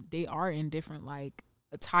draw them, they are in different like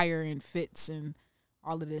attire and fits and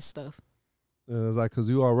all of this stuff. And it's like, cause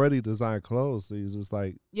you already design clothes, so you just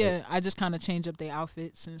like, Yeah, I just kind of change up their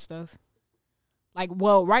outfits and stuff. Like,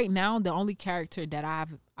 well, right now, the only character that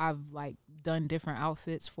I've like done different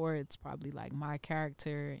outfits for, it's probably like my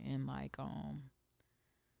character and like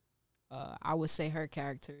I would say her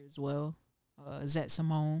character as well, Zet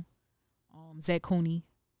Simone, Zet Cooney.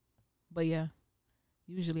 But yeah,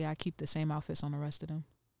 usually I keep the same outfits on the rest of them.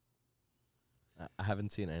 I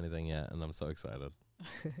haven't seen anything yet, and I'm so excited.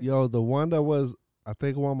 yo, the one that was, I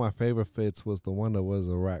think one of my favorite fits was the one that was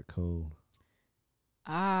a raccoon.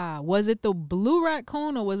 Ah, was it the blue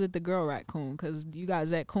raccoon or was it the girl raccoon? Because you got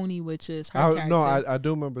Zet Cooney, which is her character. No, I do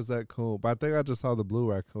remember Zach Coon, but I think I just saw the blue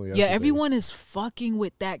raccoon. Yeah, yesterday. everyone is fucking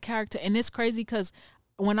with that character. And it's crazy because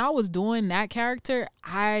when I was doing that character,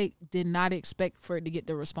 I did not expect for it to get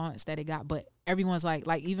the response that it got. But everyone's like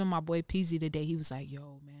even my boy Peasy today, he was like,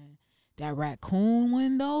 yo, man, that raccoon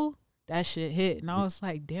window, that shit hit. And I was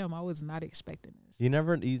like, damn, I was not expecting this.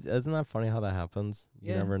 Isn't that funny how that happens?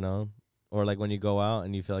 You Yeah. never know. Or like when you go out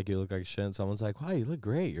and you feel like you look like shit, and someone's like, wow, you look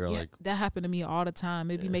great. You're Yeah, like, that happened to me all the time.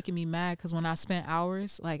 It'd be making me mad because when I spent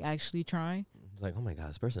hours like actually trying. it's like, oh my God,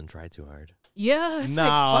 this person tried too hard. Yeah. It's No,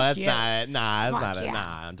 like, fuck that's yeah. not it. Nah, that's Fuck not it. yeah.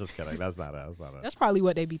 Nah, I'm just kidding. That's not it. That's not it. That's probably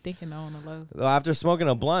what they be thinking on the low. Well, after smoking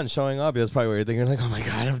a blunt, showing up, that's probably what you're thinking. Like, oh my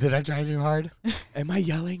God, did I try too hard? Am I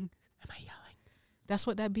yelling? That's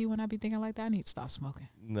what that be when I be thinking like that. I need to stop smoking.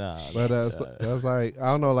 No. But that's like, I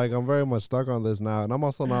don't know, like I'm very much stuck on this now, and I'm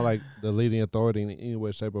also not like the leading authority in any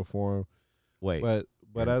way, shape, or form. Wait. But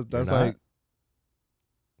You're that's not? like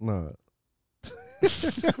no.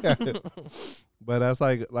 But that's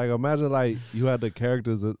like imagine like you had the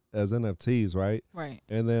characters as NFTs, right? Right.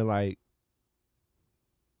 And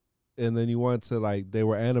then you want to like they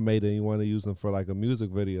were animated and you want to use them for like a music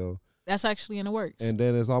video. That's actually in the works. And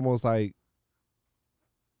then it's almost like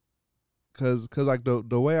cause like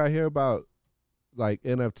the way I hear about like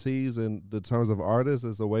NFTs in the terms of artists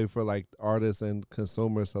is a way for like artists and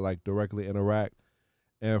consumers to like directly interact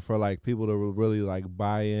and for like people to really like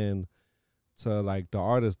buy in to like the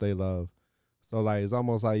artists they love. So like it's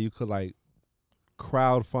almost like you could like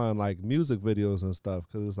crowdfund like music videos and stuff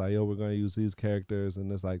because it's like, yo, we're going to use these characters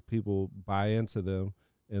and it's like people buy into them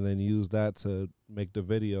and then use that to make the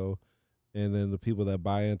video. And then the people that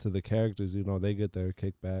buy into the characters, you know, they get their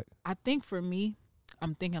kickback. I think for me,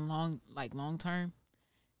 I'm thinking long term.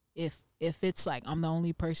 If it's like I'm the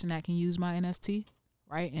only person that can use my NFT,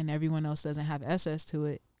 right, and everyone else doesn't have access to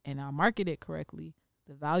it, and I market it correctly,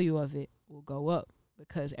 the value of it will go up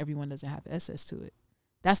because everyone doesn't have access to it.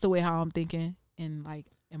 That's the way how I'm thinking in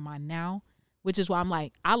my now, which is why I'm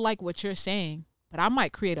like, I like what you're saying, but I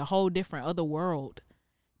might create a whole different other world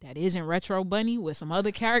that isn't Retro Bunny with some other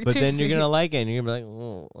characters. But then you're going to like it and you're going to be like,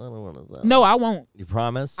 oh, I don't want to. No, I won't. You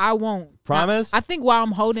promise? I won't. Promise? Now, I think why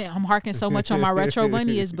I'm harking so much on my Retro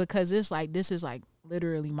Bunny is because it's like, this is like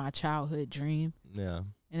literally my childhood dream. Yeah.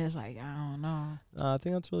 And it's like, I don't know. I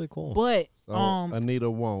think that's really cool. But So Anita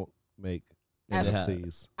won't make As-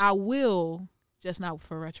 NFTs. I will, just not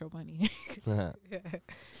for Retro Bunny.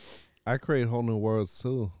 I create whole new worlds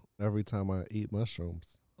too every time I eat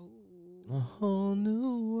mushrooms. A whole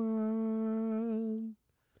new world.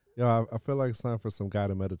 Yo, I feel like it's time for some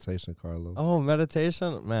guided meditation, Carlos. Oh,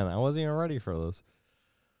 meditation? Man, I wasn't even ready for this.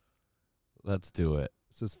 Let's do it.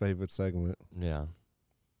 It's his favorite segment. Yeah.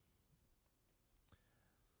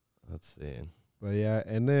 Let's see. But yeah,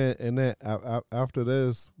 and then after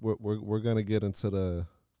this, we're gonna get into the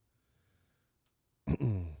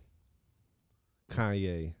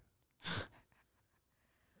Kanye,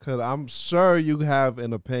 because I'm sure you have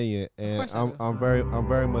an opinion, and I'm very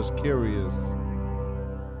much curious.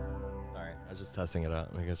 Sorry, I was just testing it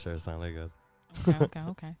out, making sure it sounded good.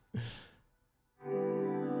 Okay.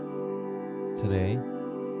 Today,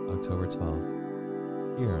 October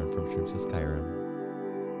 12th, here on From Shrooms to Skyrim.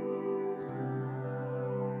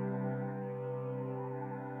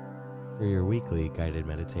 For your weekly guided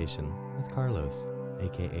meditation with Carlos,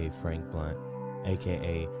 aka Frank Blunt,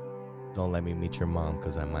 aka Don't Let Me Meet Your Mom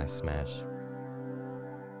Cause I Might Smash.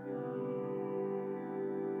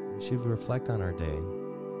 We should reflect on our day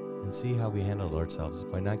and see how we handled ourselves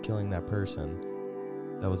by not killing that person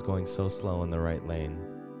that was going so slow in the right lane.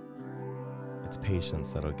 It's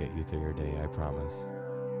patience that'll get you through your day, I promise.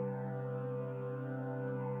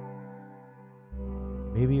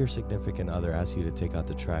 Maybe your significant other asks you to take out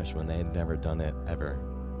the trash when they had never done it, ever.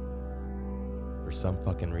 For some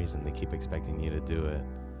fucking reason, they keep expecting you to do it,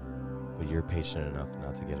 but you're patient enough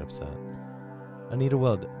not to get upset. Anita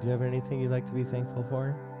Weld, do you have anything you'd like to be thankful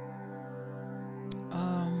for?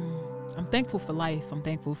 I'm thankful for life. I'm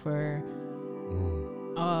thankful for...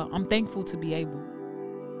 I'm thankful to be able.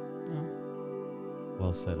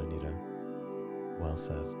 Well said, Anita. Well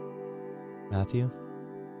said. Matthew?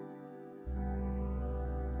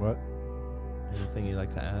 What? Anything you'd like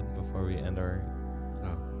to add before we end our...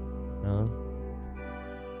 No?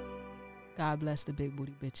 God bless the big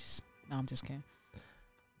booty bitches. No, I'm just kidding.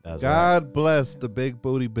 That's God right. bless the big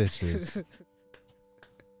booty bitches.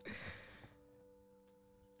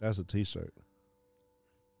 That's a t-shirt.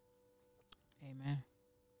 Amen.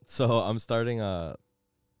 So I'm starting did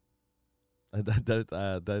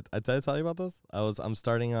I tell you about this? I'm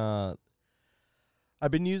starting I've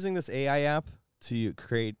been using this AI app to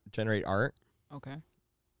generate art. Okay.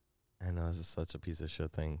 I know this is such a piece of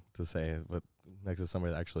shit thing to say, but next to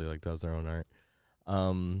somebody that actually like does their own art.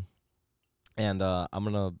 And I'm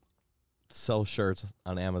gonna sell shirts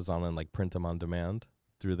on Amazon and like print them on demand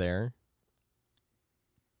through there.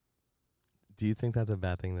 Do you think that's a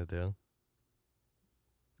bad thing to do?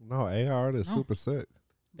 No, AI art is super sick.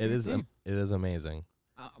 It is amazing.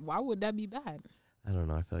 Why would that be bad? I don't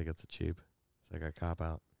know. I feel like it's cheap. It's like a cop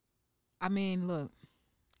out. I mean, look,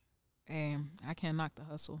 I can't knock the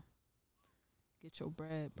hustle. Get your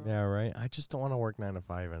bread, bro. Yeah, right. I just don't want to work 9 to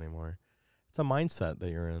 5 anymore. It's a mindset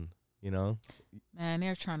that you're in, you know? Man,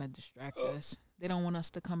 they're trying to distract us. They don't want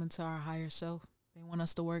us to come into our higher self. They want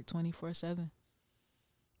us to work 24/7.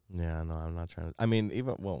 Yeah, no, I'm not trying to. I mean,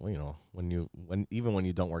 even when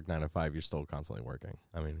you don't work 9 to 5, you're still constantly working.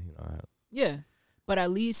 I mean, Yeah, but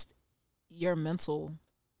at least your mental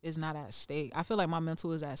is not at stake. I feel like my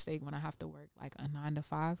mental is at stake when I have to work like a 9 to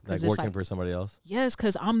 5. Like working for somebody else? Yes,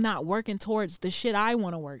 because I'm not working towards the shit I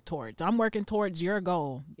want to work towards. I'm working towards your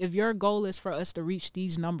goal. If your goal is for us to reach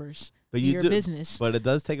these numbers in your business. But it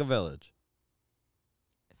does take a village.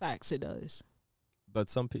 Facts, it does. But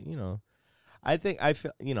some people, I think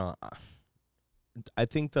the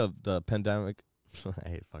pandemic, I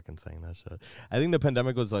hate fucking saying that shit. I think the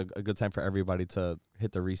pandemic was a good time for everybody to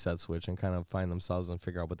hit the reset switch and kind of find themselves and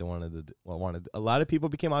figure out what they wanted to do. A lot of people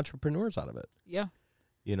became entrepreneurs out of it. Yeah.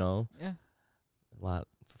 Yeah. A lot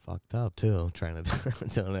fucked up too, trying to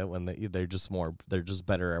do it when they're just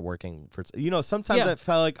better at working for, sometimes I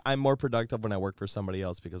felt like I'm more productive when I work for somebody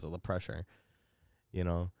else because of the pressure,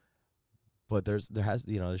 but there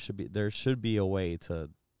should be a way to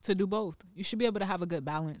do both. You should be able to have a good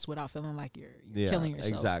balance without feeling like you're killing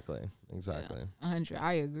yourself. Exactly. Yeah, 100.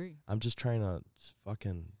 I agree. I'm just trying to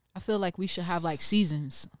fucking. I feel like we should have like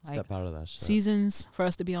seasons. Step out of that shit. Seasons for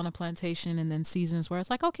us to be on a plantation, and then seasons where it's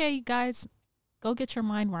like, okay, guys, go get your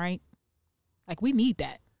mind right. Like we need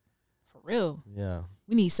that. For real. Yeah.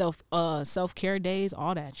 We need self-care days,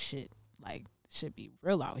 all that shit. Like it should be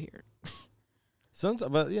real out here.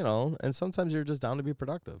 And sometimes you're just down to be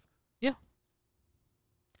productive. Yeah.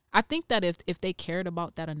 I think that if they cared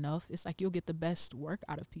about that enough, it's like you'll get the best work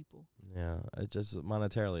out of people. Yeah, it just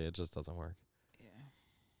monetarily, it just doesn't work. Yeah.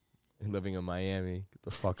 Living in Miami, get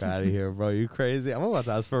the fuck out of here, bro. You crazy? I'm about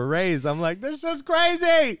to ask for a raise. I'm like, this shit's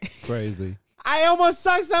crazy. Crazy. I almost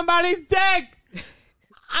sucked somebody's dick.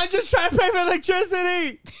 I'm just trying to pay for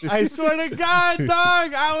electricity. I swear to God,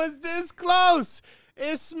 dog, I was this close.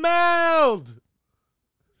 It smelled.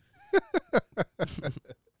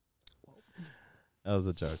 That was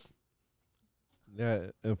a joke. Yeah,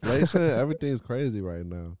 inflation, everything's crazy right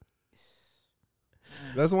now.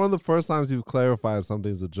 That's one of the first times you've clarified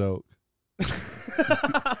something's a joke.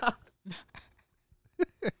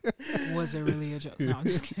 Was it really a joke? No, I'm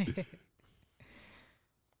just kidding.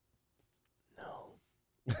 No.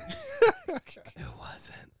 It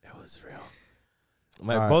wasn't. It was real.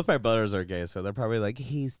 All right. Both my brothers are gay, so they're probably like,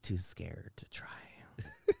 he's too scared to try.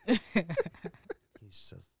 He's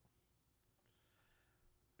just.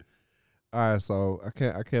 All right, so I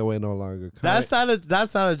can't wait no longer. That's not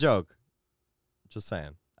a joke. Just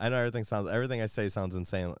saying. I know everything I say sounds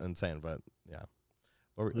insane, but yeah.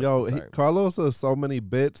 Carlos has so many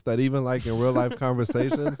bits that even like in real life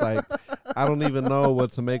conversations, like I don't even know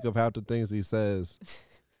what to make of half the things he says.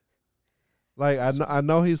 Like I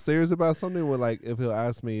know he's serious about something. Where like if he'll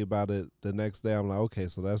ask me about it the next day, I'm like, okay,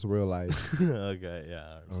 so that's real life. Okay,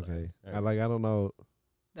 yeah. Okay, All right. I don't know.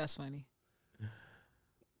 That's funny.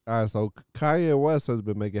 All right, so Kanye West has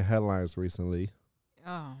been making headlines recently,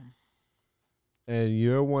 Oh, and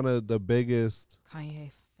you're one of the biggest.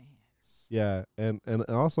 Kanye fans. Yeah, and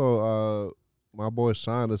also my boy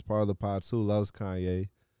Sean is part of the pod too. Loves Kanye.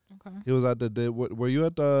 Okay. He was at were you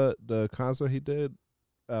at the concert he did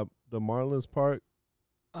at the Marlins Park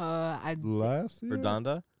last year? For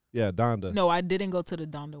Donda? Yeah, Donda. No, I didn't go to the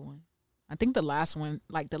Donda one. I think the last one,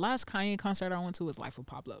 like the last Kanye concert I went to was Life of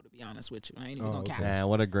Pablo, to be honest with you. I ain't even gonna cap. Man,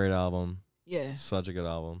 what a great album. Yeah. Such a good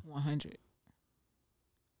album. 100.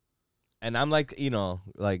 And I'm like,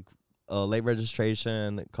 like late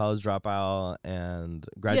registration, college dropout, and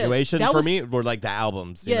graduation that for was- me were like the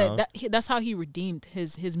albums. You know? that's how he redeemed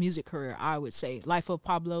his music career, I would say. Life of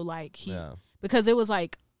Pablo, like Yeah. because it was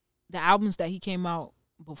like the albums that he came out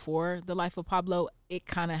before the Life of Pablo, it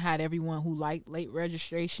kind of had everyone who liked late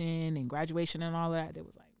registration and graduation and all that. It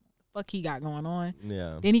was like, what the fuck he got going on?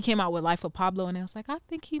 Yeah. Then he came out with Life of Pablo, and it was like, I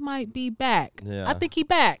think he might be back. Yeah. I think he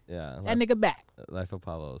back. Yeah. That nigga back. Life of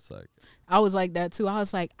Pablo sucked. I was like that too. I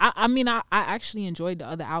was like, I mean, I actually enjoyed the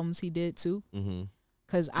other albums he did too. Mm-hmm.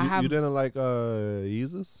 Cause You didn't like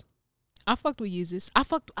Yeezus? I fucked with Yeezus. I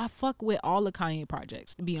fuck with all the Kanye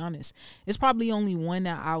projects, to be honest. It's probably only one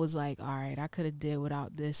that I was like, all right, I could have did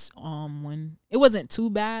without this one. It wasn't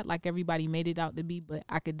too bad like everybody made it out to be, but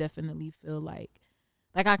I could definitely feel like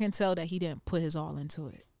I can tell that he didn't put his all into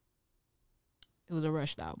it. It was a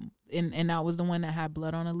rushed album. And that was the one that had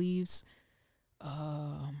Blood on the Leaves.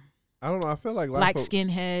 I don't know. I feel like Black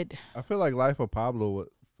Skinhead. I feel like Life of Pablo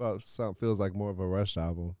feels like more of a rush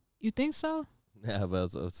album. You think so? Yeah, but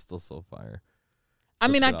it's still so fire. I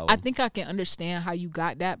mean, Such a I good album. think I can understand how you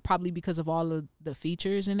got that, probably because of all of the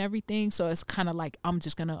features and everything. So it's kind of like I'm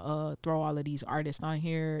just gonna throw all of these artists on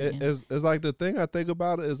here. It's like the thing I think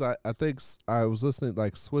about it is I think I was listening,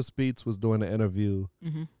 like Swiss Beats was doing an interview,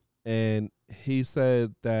 Mhm. and he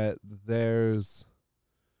said that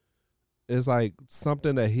it's like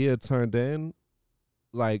something that he had turned in,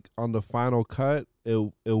 like on the final cut, it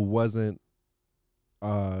wasn't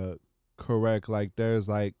correct. Like there's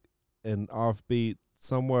like an offbeat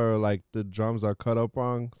somewhere, like the drums are cut up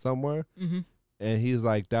wrong somewhere. Mhm. And he's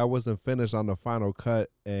like, that wasn't finished on the final cut,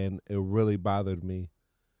 and it really bothered me.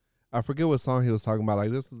 I forget what song he was talking about. Like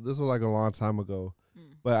this was like a long time ago.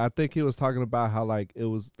 But I think he was talking about how like it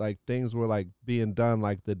was like things were like being done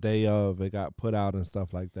like the day of it got put out and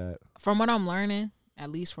stuff like that. From what I'm learning,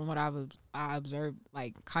 at least from what I observed,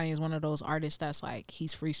 like Kanye is one of those artists that's like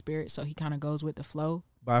he's free spirit, so he kind of goes with the flow.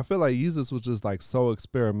 But I feel like Yeezus was just like so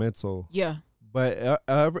experimental. Yeah. But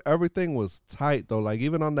everything was tight though. Like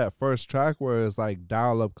even on that first track where it's like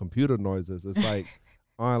dial up computer noises, it's like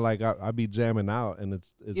on like I be jamming out and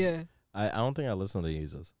it's Yeah. I don't think I listened to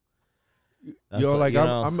Jesus. Yo, like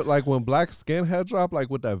I'm like when Black Skinhead dropped, like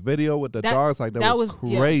with that video with the dogs, like that was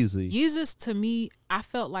crazy. Yeah. Yeezus, to me, I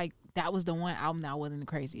felt like that was the one album that I wasn't the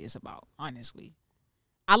craziest about, honestly.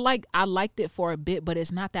 I liked it for a bit, but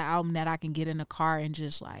it's not that album that I can get in the car and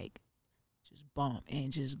just bump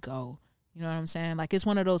and just go. You know what I'm saying? Like it's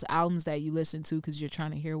one of those albums that you listen to because you're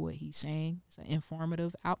trying to hear what he's saying. It's an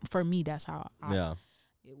informative album. For me, that's how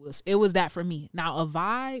it was that for me. Now a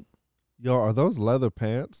vibe. Yo, are those leather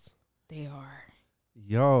pants? They are.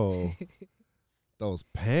 Yo, those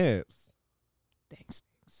pants. Thanks.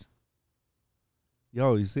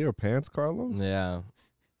 Yo, you see her pants, Carlos? Yeah.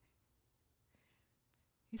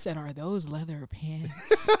 He said, "Are those leather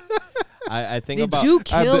pants?" I think Did about you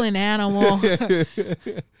kill an animal?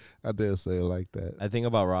 I did say it like that. I think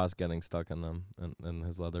about Ross getting stuck in them in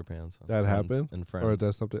his leather pants. That happened? In Friends. Or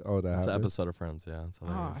that's something? Oh, that It's an happened. episode of Friends. Yeah. It's Oh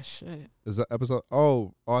hilarious. shit. Is that episode?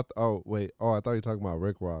 Wait. Oh, I thought you were talking about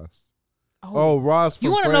Rick Ross. Oh, Oh, Ross.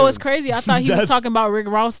 you want to know what's crazy? I thought he was That's- talking about Rick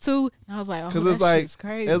Ross too. And I was like, oh, 'Cause that it's like- shit's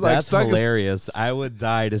crazy. it's like That's stuck in- hilarious. I would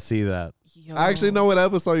die to see that. Yo. I actually know what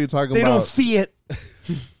episode you're talking They don't about. see it.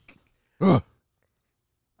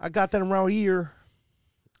 I got that around here.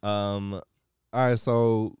 All right,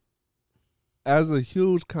 so as a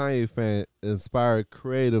huge Kanye fan, inspired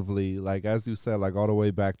creatively, like as you said, like all the way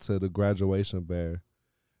back to the Graduation Bear,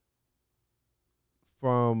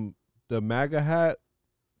 from the MAGA hat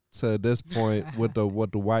to this point with the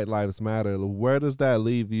White Lives Matter, where does that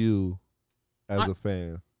leave you as a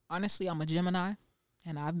fan? Honestly, I'm a Gemini,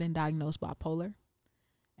 and I've been diagnosed bipolar.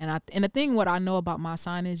 And the thing, what I know about my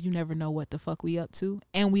sign is you never know what the fuck we up to,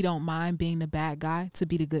 and we don't mind being the bad guy to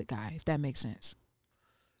be the good guy, if that makes sense.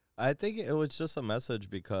 I think it was just a message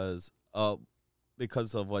because of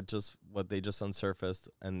what they just unsurfaced,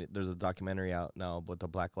 and there's a documentary out now with the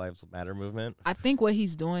Black Lives Matter movement. I think what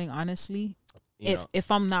he's doing, honestly, if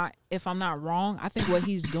I'm not wrong, I think what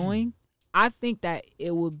he's doing, I think that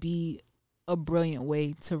it would be a brilliant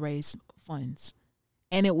way to raise funds,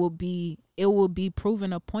 and it will be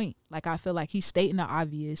proving a point. Like, I feel like he's stating the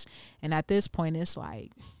obvious, and at this point, it's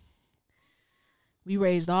like we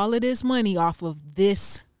raised all of this money off of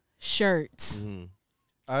this shirt. Mm-hmm.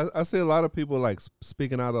 I see a lot of people like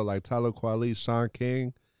speaking out of like Tyler Kweli, Sean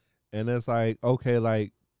King, and it's like, okay,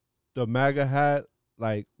 like the MAGA hat,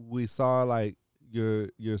 like we saw like your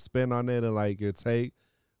spin on it and like your take,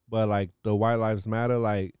 but like the White Lives Matter,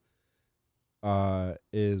 like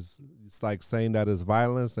is it's like saying that it's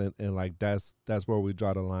violence, and like that's where we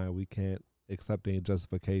draw the line. We can't accept any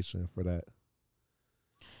justification for that.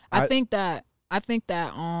 I think that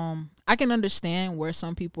I can understand where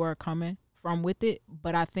some people are coming from with it,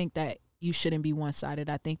 but I think that you shouldn't be one-sided.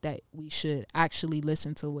 I think that we should actually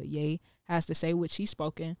listen to what Ye has to say, which he's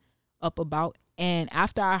spoken up about. And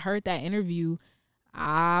after I heard that interview,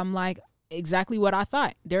 I'm like, exactly what I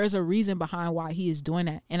thought. There is a reason behind why he is doing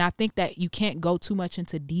that. And I think that you can't go too much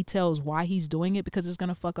into details why he's doing it, because it's going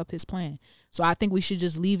to fuck up his plan. So I think we should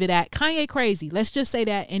just leave it at Kanye crazy. Let's just say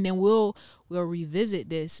that, and then we'll revisit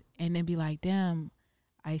this and then be like, damn,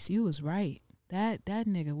 Ice, you was right. That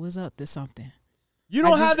nigga was up to something. You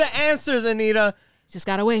don't have the answers, Anita. Just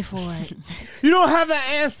gotta wait for it. You don't have the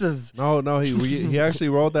answers. No, he actually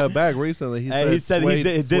rolled that back recently. He said he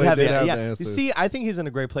did have the the answers. You answers. see, I think he's in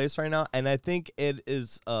a great place right now, and I think it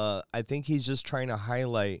is. I think he's just trying to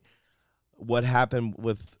highlight what happened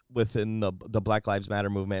within the Black Lives Matter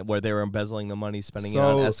movement, where they were embezzling the money, spending it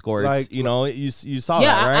on escorts. like- you saw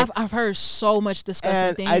that, right? I've heard so much disgusting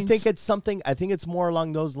And things. I think it's something. I think it's more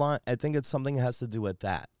along those lines. I think it's something that has to do with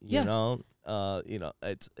that. You know,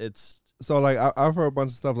 it's. So like I've heard a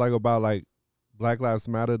bunch of stuff like about like Black Lives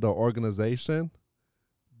Matter, the organization,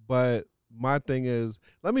 but my thing is,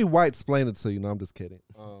 let me white explain it to you. No, I'm just kidding.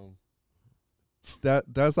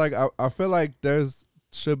 That's like I feel like there's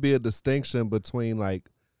should be a distinction between like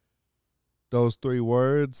those three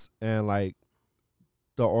words and like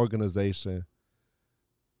the organization.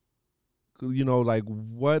 You know, like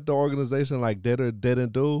what the organization like did or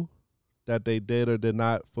didn't do, that they did or did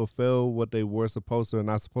not fulfill what they were supposed to or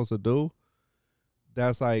not supposed to do.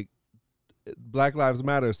 That's like Black Lives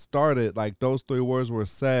Matter started, like those three words were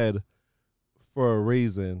said for a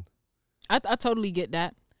reason. I totally get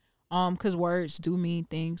that. Because words do mean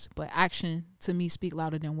things, but action to me speak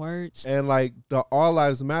louder than words. And like the All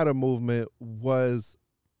Lives Matter movement was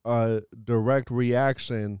a direct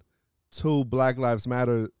reaction to Black Lives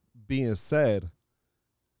Matter being said.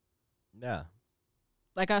 Yeah.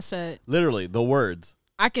 Like I said, Literally, the words.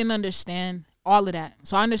 I can understand all of that.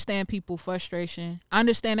 So I understand people's frustration. I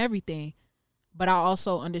understand everything. But I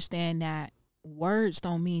also understand that words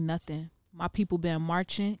don't mean nothing. My people been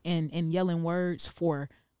marching and yelling words for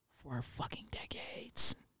fucking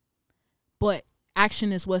decades. But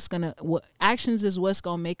actions is what's gonna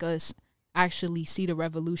make us actually see the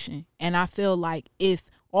revolution. And I feel like if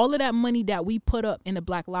all of that money that we put up in the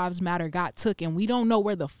Black Lives Matter got took and we don't know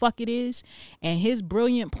where the fuck it is, and his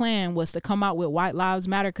brilliant plan was to come out with White Lives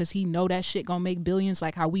Matter because he know that shit gonna make billions,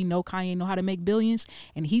 like how we know Kanye know how to make billions,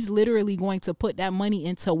 and he's literally going to put that money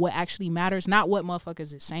into what actually matters, not what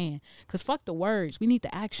motherfuckers is saying. Because fuck the words, we need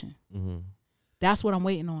the action. Mm-hmm. That's what I'm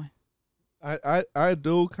waiting on. I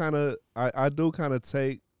do kind of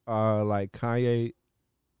take like Kanye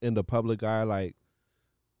in the public eye like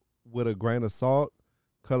with a grain of salt.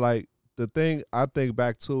 Cause like the thing I think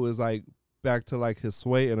back to is like back to like his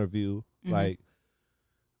Sway interview Like,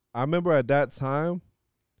 I remember at that time,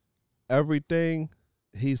 everything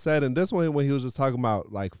he said, and this one when he was just talking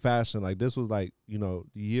about like fashion, like this was like, you know,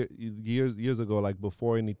 years ago, like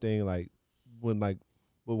before anything, like when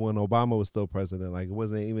Obama was still president, like it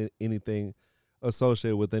wasn't even anything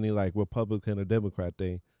associated with any like Republican or Democrat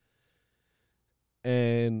thing.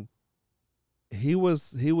 And he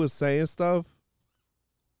was saying stuff,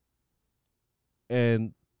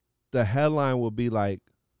 and the headline would be like,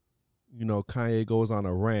 you know, Kanye goes on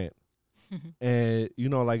a rant. And, you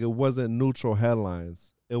know, like it wasn't neutral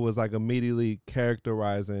headlines. It was like immediately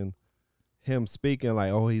characterizing him speaking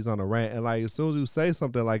like, oh, he's on a rant. And like as soon as you say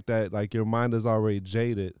something like that, like your mind is already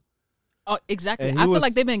jaded. Oh, exactly. I feel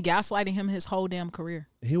like they've been gaslighting him his whole damn career.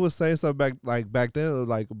 He was saying stuff back then,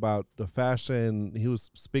 like about the fashion. He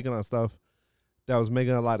was speaking on stuff that was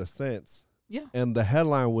making a lot of sense. Yeah. And the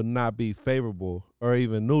headline would not be favorable or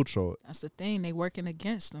even neutral. That's the thing. They working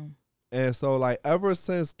against him. And so, like, ever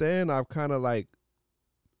since then, I've kind of, like,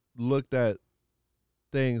 looked at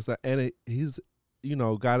things, and he's, you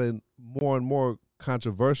know, gotten more and more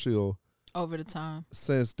controversial over the time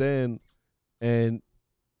since then. And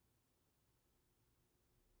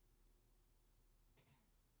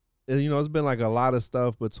you know, it's been, like, a lot of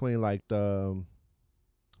stuff between, like, the,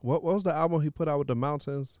 what was the album he put out with the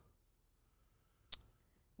Mountains?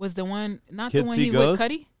 Was the one, not Kids the one See he Ghost?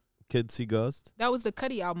 with Cudi? Kids See Ghost. That was the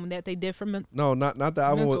Cudi album that they did from. No, not the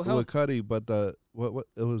album Mental with Cudi, but the what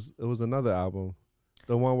it was another album,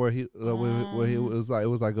 the one where he was like, it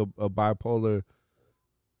was like a bipolar,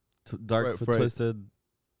 Dark Twisted.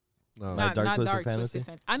 No, Not Dark Twisted Dark Fantasy? Twisted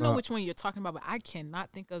Fantasy. I know which one you're talking about, but I cannot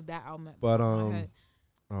think of that album. But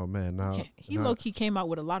oh man, now he low key came out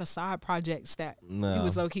with a lot of side projects that he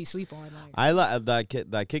was low key sleep on. Like, I like that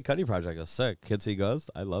Kid Cudi project was sick. Kids See Ghost.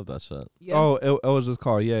 I love that shit. yeah. Oh, it was just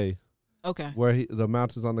called Yay. Okay. Where the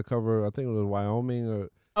Mountains on the cover, I think it was Wyoming or.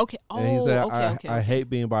 Okay. Oh, and he said, okay. I hate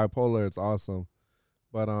being bipolar. It's awesome.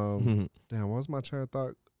 But damn, what was my train of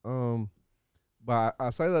thought? But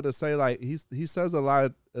I say that to say like he says a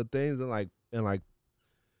lot of things and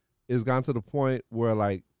it's gone to the point where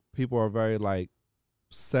like people are very like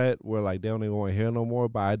set where like they don't even want to hear no more.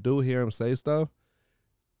 But I do hear him say stuff,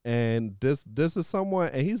 and this is someone,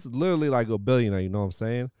 and he's literally like a billionaire. You know what I'm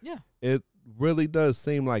saying? Yeah. It really does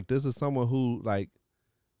seem like this is someone who like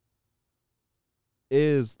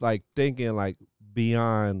is like thinking like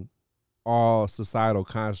beyond all societal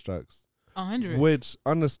constructs. 100. Which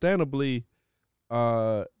understandably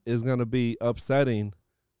is gonna be upsetting.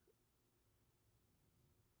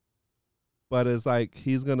 But it's like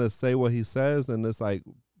he's gonna say what he says, and it's like,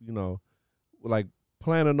 you know, like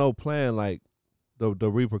plan or no plan, like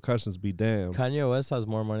the repercussions be damned. Kanye West has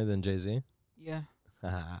more money than Jay-Z. Yeah.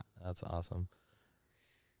 That's awesome.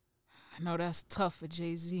 I know that's tough for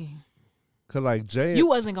Jay-Z. Cause like Jay, You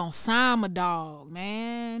wasn't gonna sign my dog,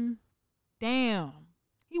 man. Damn.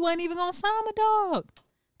 He wasn't even gonna sign my dog.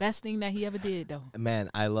 Best thing that he ever did, though. Man,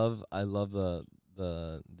 I love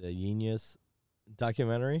the Genius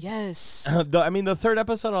documentary. Yes. I mean, the third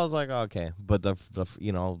episode, I was like, oh, okay, but the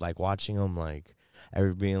you know, like watching him, like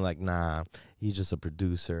everybody being like, nah, he's just a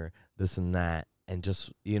producer, this and that, and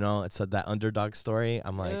just, you know, it's that underdog story.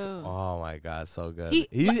 I'm like, oh my god, so good.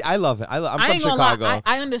 I love it. I'm from Chicago. Lie,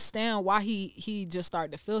 I understand why he just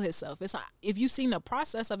started to feel himself. It's like, if you seen the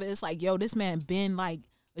process of it, it's like, yo, this man been like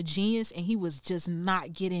a genius, and he was just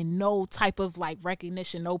not getting no type of like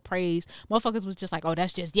recognition, no praise. Motherfuckers was just like, oh,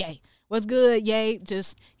 that's just Ye. What's good, Ye?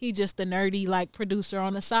 He just the nerdy like producer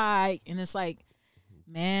on the side, and it's like,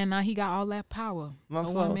 man, now he got all that power. My no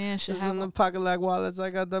phone one man should is have in the a pocket like wallets. I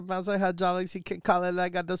got the bounce like hydraulics. He can call it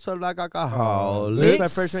like I got the sweat like alcohol. Licks. My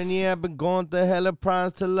freshman year, I've been going to hella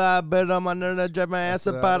primes till I bet on my nerd. I drive my ass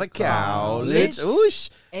about a cow. Licks. Oosh.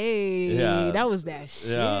 Hey, Yeah. that was that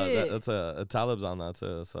shit. Yeah, that's a Talib's on that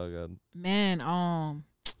too. So good. Man,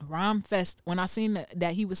 Rhyme Fest, when I seen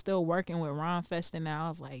that he was still working with Rhyme Fest, and I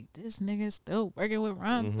was like, this nigga still working with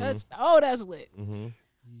Rhyme Fest. Oh, that's lit. Mm-hmm.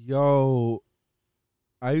 yo,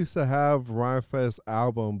 I used to have Rhymefest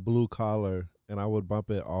album Blue Collar, and I would bump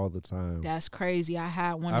it all the time. That's crazy. I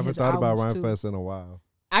had one I of haven't his thought about albums too. Rhymefest in a while.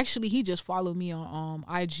 Actually, he just followed me on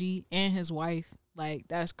IG and his wife. Like,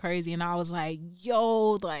 that's crazy. And I was like,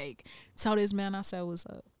 yo, like, tell this man I said what's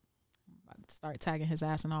up. I'm about to start tagging his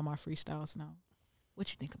ass in all my freestyles now.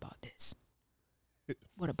 What you think about this?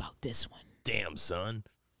 What about this one? Damn, son.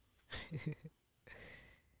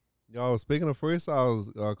 Yo, speaking of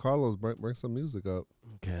freestyles, Carlos, bring some music up.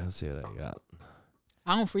 Okay, let's see what I got.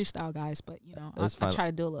 I don't freestyle, guys, but, you know, I That's fine. try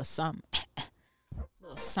to do a little something.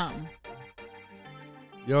 little something.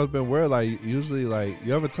 Yo, it's been weird. Like usually, like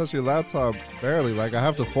you ever touch your laptop barely. Like I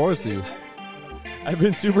have to force you. I've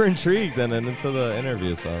been super intrigued and then into the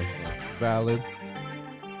interview, so. Valid.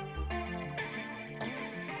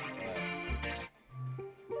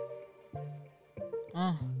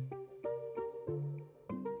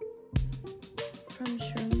 From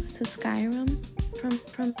shrooms to Skyrim.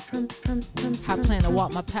 I plan to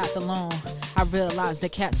walk my path alone. I realize the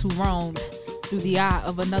cats who roam through the eye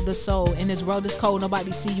of another soul. In this world is cold,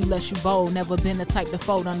 nobody see you less you bold. Never been the type to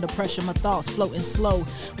fold under pressure, my thoughts floating slow.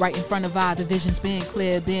 Right in front of eye, the vision's been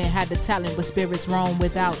clear. Been had the talent, but spirits roam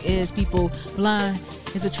without ears. People blind.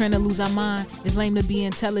 It's a trend to lose our mind. It's lame to be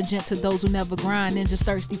intelligent to those who never grind. Ninjas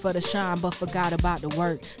thirsty for the shine, but forgot about the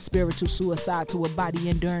work. Spiritual suicide to a body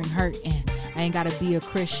enduring hurt. And I ain't gotta be a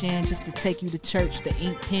Christian just to take you to church. The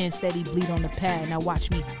ink pen steady bleed on the pad. Now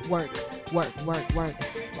watch me work. Watch me work.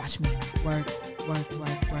 Watch me work.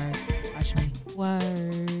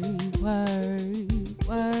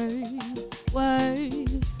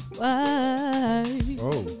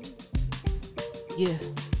 Oh. Yeah.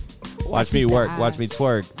 Watch me work, watch me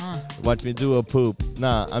twerk, watch me do a poop.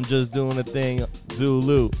 Nah, I'm just doing a thing,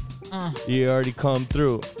 Zulu. You already come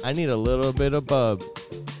through. I need a little bit of bub.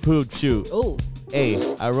 Poop shoot. Ooh. Hey,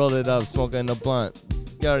 I rolled it up, smoking a blunt.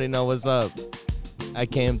 You already know what's up. I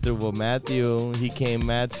came through with Matthew. He came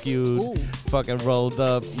mad skewed. Ooh. Fucking rolled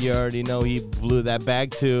up. You already know he blew that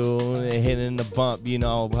bag too. Hitting the bump. You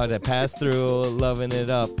know how to pass through. Loving it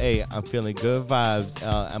up. Hey, I'm feeling good vibes.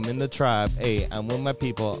 I'm in the tribe. Hey, I'm with my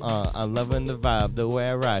people. I'm loving the vibe. The way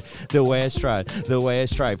I ride. The way I stride. The way I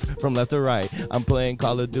stripe. From left to right. I'm playing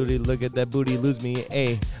Call of Duty. Look at that booty. Lose me.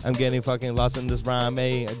 Hey, I'm getting fucking lost in this rhyme.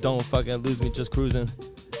 Hey, don't fucking lose me. Just cruising.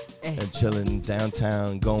 And chilling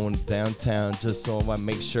downtown, going downtown, just so I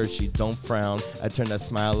make sure she don't frown. I turn that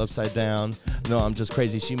smile upside down. No, I'm just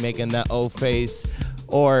crazy. She making that old face,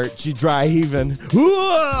 or she dry heaving.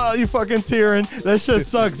 Ooh, you fucking tearing. That shit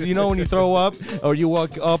sucks. You know when you throw up, or you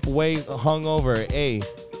walk up way hungover. Hey,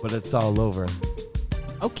 but it's all over.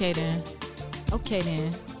 Okay then.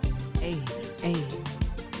 Hey.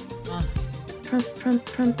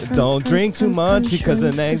 Don't drink too much because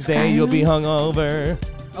the next day you'll be hungover.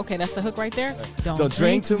 Okay, that's the hook right there. Don't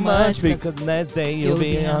drink too much because the next day you'll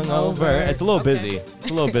be hungover. It's a little busy. It's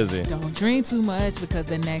a little busy. Don't drink too much because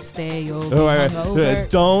the next day you'll be hungover.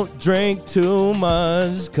 Don't drink too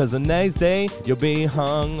much because the next day you'll be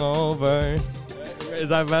hungover. Is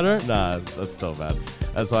that better? Nah, that's still bad.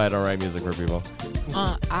 That's why I don't write music for people.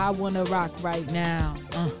 I wanna rock right now.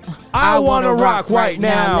 I wanna rock right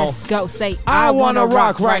now. Let's go. Say I wanna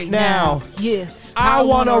rock right now. Yeah. I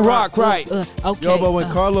wanna rock right. Okay. Yo, but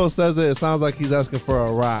when Carlos says it, it sounds like he's asking for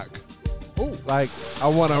a rock. Ooh. Like, I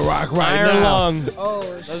want to rock right Iron now. lung. Oh,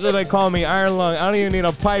 That's what they call me, iron lung. I don't even need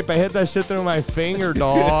a pipe. I hit that shit through my finger,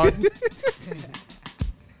 dog.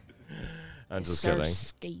 I'm just kidding.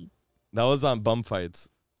 skate. That was on Bum Fights.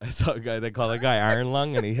 I saw a guy, they call a guy iron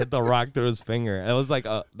lung, and he hit the rock through his finger. It was like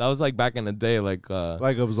that was like back in the day, like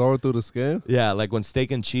absorbed through the skin? yeah, like when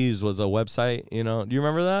Steak and Cheese was a website. You know, do you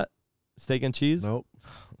remember that? Steak and Cheese? Nope.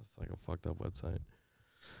 It's like a fucked up website.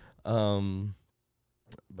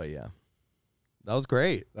 But yeah, that was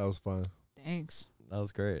great. That was fun. Thanks. That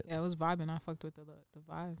was great. Yeah, it was vibing. I fucked with the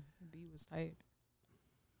vibe. The beat was tight.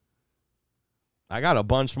 I got a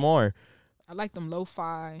bunch more. I like them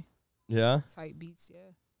lo-fi Yeah. type beats.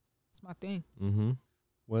 Yeah, it's my thing. Mm-hmm.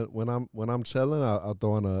 When I'm chilling, I'll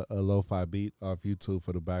throw on a lo-fi beat off YouTube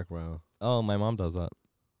for the background. Oh, my mom does that.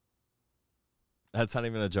 That's not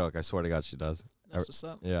even a joke. I swear to God, she does. That's what's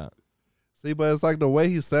up. Yeah. See, but it's like the way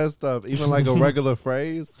he says stuff, even like a regular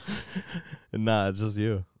phrase. Nah, it's just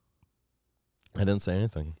you. I didn't say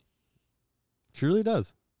anything. She really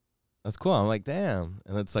does. That's cool. I'm like, damn.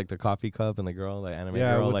 And it's like the coffee cup and the girl, like anime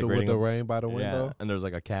girl, with like with the rain by the window. Yeah, and there's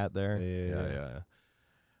like a cat there. Yeah.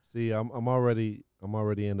 See, I'm already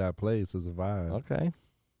in that place. It's a vibe.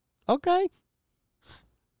 Okay.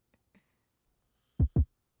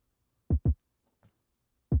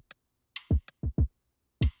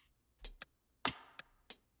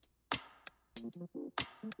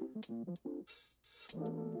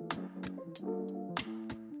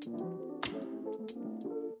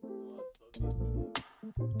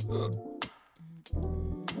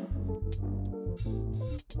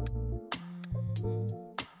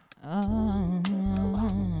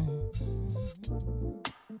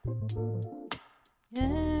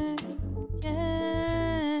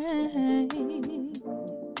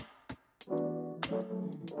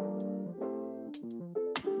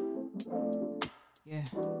 Yeah,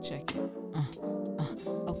 check it.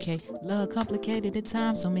 Okay, love complicated at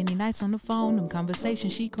times. So many nights on the phone, them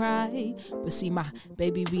conversations she cried. But see, my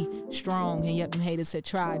baby be strong, and yet them haters had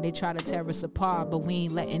tried. They try to tear us apart, but we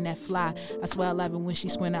ain't letting that fly. I swear I love it when she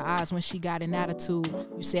squint her eyes, when she got an attitude.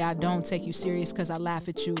 You say I don't take you serious cause I laugh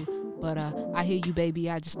at you. But I hear you, baby,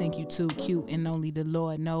 I just think you too cute. And only the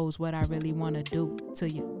Lord knows what I really wanna do to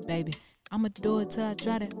you, baby. I'ma do it till I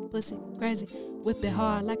try that pussy crazy. Whip it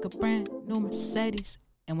hard like a brand new Mercedes.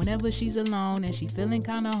 And whenever she's alone and she feeling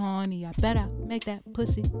kinda horny, I bet I make that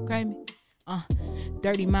pussy crazy.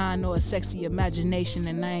 Dirty mind or a sexy imagination.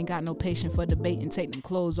 And I ain't got no patience for debating. Take them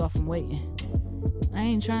clothes off and waiting. I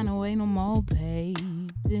ain't trying to wait no more, baby.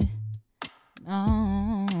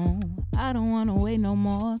 No, I don't wanna wait no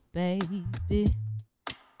more, baby.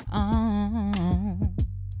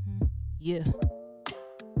 Yeah.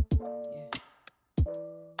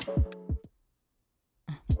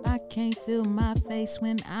 I can't feel my face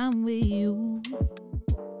when I'm with you.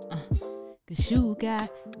 Cause you got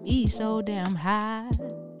me so damn high.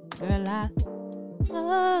 Girl, I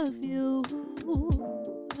love you.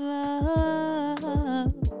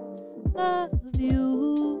 Love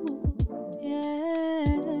you. Yeah.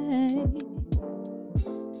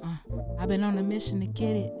 I've been on a mission to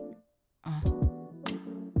get it.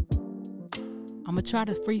 I'ma try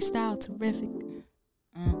to freestyle terrific.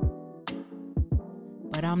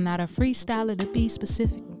 But I'm not a freestyler to be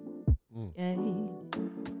specific. Yeah.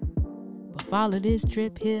 But follow this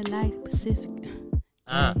drip here like Pacific.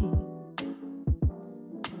 Yeah.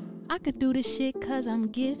 I could do this shit cause I'm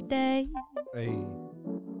gifted. Hey.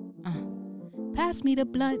 Pass me the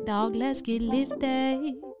blunt, dog, let's get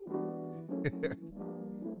lifted.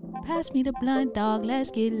 Pass me the blunt, dog,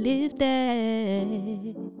 let's get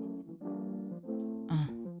lifted.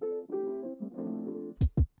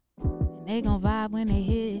 And they gon' vibe when they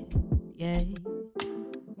hit, yeah.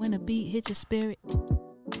 When the beat hits your spirit.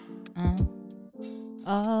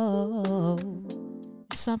 Oh,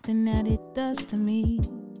 it's something that it does to me.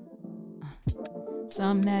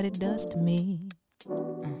 Something that it does to me.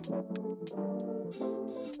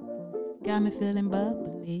 Got me feeling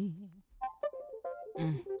bubbly.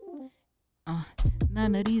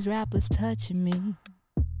 None of these rappers touching me.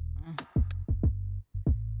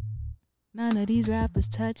 None of these rappers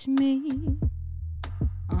touching me.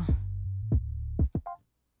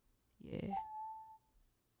 Yeah.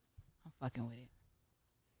 I'm fucking with it.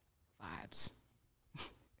 Vibes.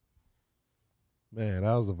 Man,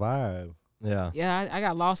 that was a vibe. Yeah. Yeah, I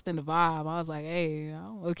got lost in the vibe. I was like, hey,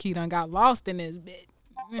 low-key done got lost in this bit.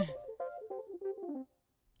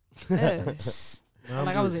 Yes.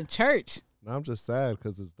 Like I was in church. Now I'm just sad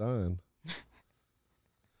because it's done.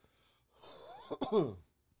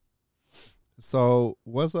 So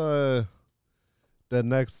what's the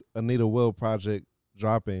next Anita Will project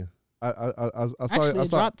dropping? I Actually, it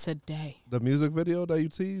saw dropped today. the music video that you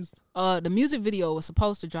teased. The music video was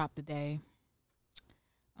supposed to drop today.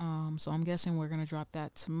 So I'm guessing we're gonna drop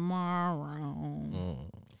that tomorrow.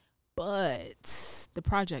 But the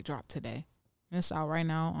project dropped today. It's out right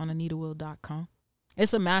now on AnitaWill.com.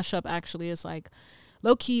 It's a mashup, actually. It's like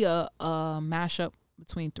low-key a mashup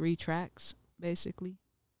between 3 tracks, basically.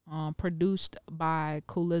 Produced by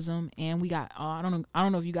Coolism, and we got I don't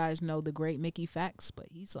know if you guys know the great Mickey Fax, but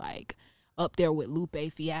he's like up there with Lupe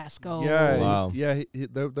Fiasco. Yeah, Wow.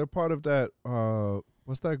 They're part of that.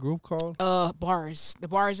 What's that group called? Bars, the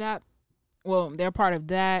Bars app. Well, they're part of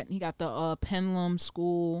that. He got the Penlum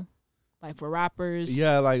School, like for rappers.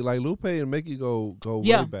 Yeah, like Lupe and Mickey go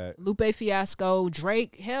Yeah, way back. Lupe Fiasco,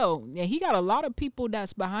 Drake. Hell, yeah, he got a lot of people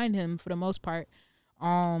that's behind him for the most part.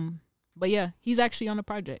 But yeah, he's actually on the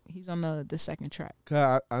project. He's on the second track.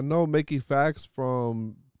 I know Mickey Fax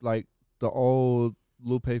from like the old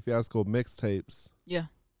Lupe Fiasco mixtapes. Yeah.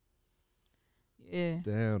 Yeah.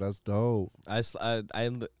 Damn, that's dope. I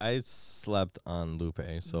slept on Lupe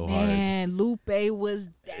so hard. Man, Lupe was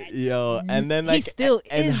that. Yo, and then like he still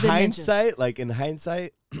in is the hindsight,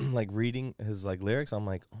 like reading his like lyrics, I'm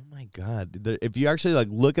like, oh my god. If you actually like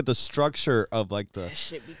look at the structure of like That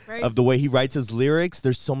shit be crazy. of the way he writes his lyrics,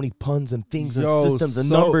 there's so many puns and things and Yo, systems and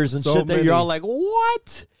so- numbers and so shit that many. you're all like,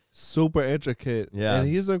 what? Super intricate. Yeah. And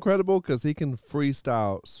he's incredible because he can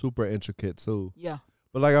freestyle super intricate too. Yeah.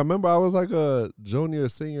 But like I remember I was like a junior,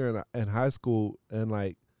 senior in high school, and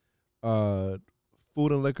like Food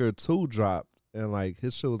and Liquor 2 dropped, and like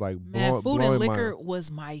his shit was like Man, Food blowing and Liquor my,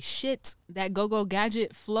 was my shit. That Go-Go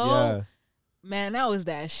Gadget flow. yeah. Man, that was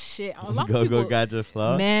that shit. A lot of Go people, Gadget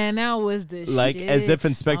flow. Man, that was the Like shit. as if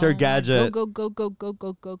Inspector Gadget. Go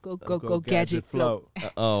Gadget flow.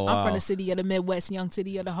 Oh wow. I'm from the city of the Midwest, young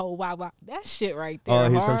city of the whole wow. That shit right there. Oh,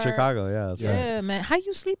 he's from hard. Chicago. Yeah, that's right. Yeah, man. How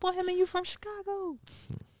you sleep on him and you from Chicago?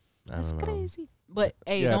 That's don't know. crazy. But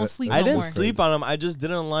hey, Yeah, don't that- sleep I no didn't more. sleep on him. I just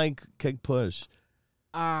didn't like Kick Push.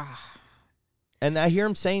 And I hear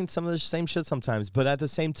him saying some of the same shit sometimes, but at the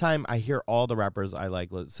same time, I hear all the rappers I like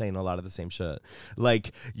saying a lot of the same shit.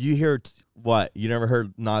 Like, you hear what? You never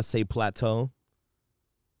heard Nas say plateau?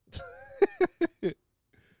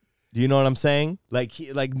 Do you know what I'm saying? Like,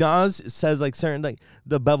 Nas says like certain, like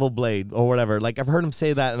the bevel blade or whatever. Like, I've heard him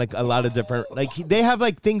say that in like a lot of different, like they have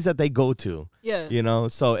like things that they go to, Yeah. you know?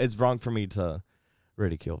 So it's wrong for me to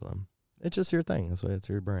ridicule them. It's just your thing. That's why it's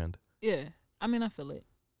your brand. Yeah. I mean, I feel it.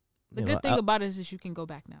 The You good know, thing about it is you can go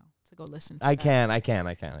back now to go listen to I that.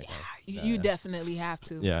 can. You definitely have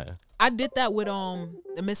to. Yeah. I did that with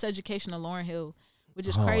the Miseducation of Lauryn Hill, which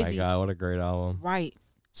is Oh crazy. my God, what a great album. Right.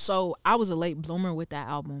 So I was a late bloomer with that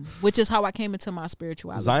album, which is how I came into my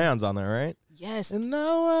spirituality. Zion's on there, right? Yes. And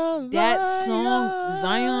now That song,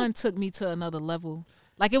 Zion, took me to another level.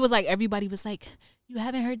 Like, it was like everybody was like, you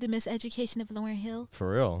haven't heard the Miseducation of Lauryn Hill?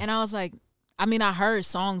 For real. And I was like, I mean, I heard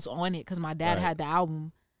songs on it because my dad Right. had the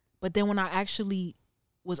album. But then when I actually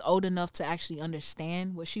was old enough to actually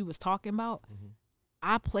understand what she was talking about,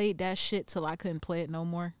 I played that shit till I couldn't play it no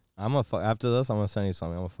more. After this, I'm gonna send you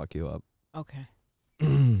something. I'm gonna fuck you up. Okay.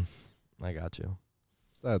 I got you.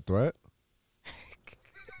 Is that a threat?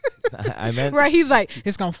 I meant Right, he's like,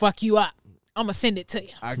 it's gonna fuck you up. I'm gonna send it to you.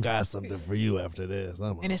 I got something for you after this.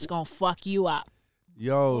 And it's gonna fuck you up.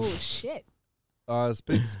 Yo, Oh, shit.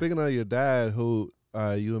 speaking of your dad, who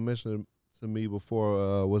you had mentioned to me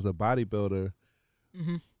before was a bodybuilder,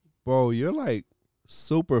 Mm-hmm. bro, you're like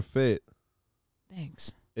super fit.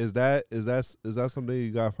 Thanks. Is that something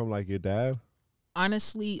you got from like your dad?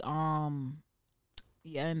 Honestly,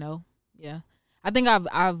 yeah, no. Yeah. I think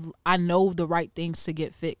I know the right things to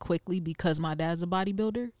get fit quickly because my dad's a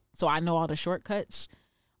bodybuilder. So I know all the shortcuts.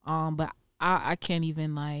 But I can't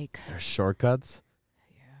even like there's shortcuts.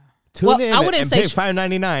 Yeah. Well, Tune in I wouldn't and say pay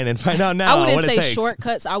 $5.99 and find out now I wouldn't what say it takes.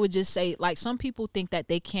 shortcuts. I would just say, like, some people think that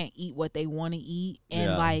they can't eat what they want to eat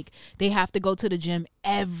and Yeah. like they have to go to the gym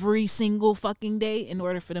every single fucking day in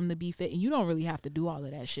order for them to be fit. And you don't really have to do all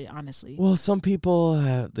of that shit, honestly. Well, some people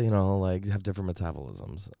have, like have different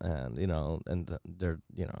metabolisms, and they're,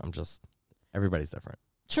 I'm just, everybody's different.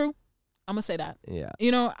 True. I'm gonna say that. Yeah.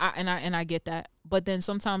 I get that. But then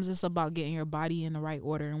sometimes it's about getting your body in the right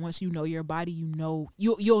order. And once you know your body,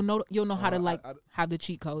 you'll know how to have the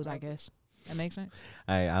cheat codes, I guess. That makes sense.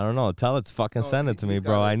 I don't know. Tell it, fucking send it to me, he's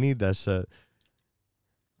bro. got it. I need that shit.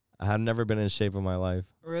 I have never been in shape in my life.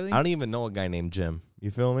 Really? I don't even know a guy named Jim.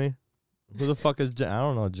 You feel me? Who the fuck is Jim? I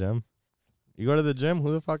don't know Jim. You go to the gym?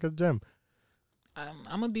 Who the fuck is Jim?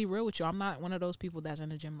 I'm gonna be real with you. I'm not one of those people that's in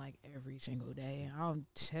the gym like every single day. I don't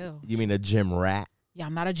chill. You mean a gym rat? Yeah,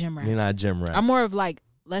 I'm not a gym rat. You're not a gym rat. I'm more of like,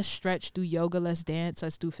 let's stretch, do yoga, let's dance,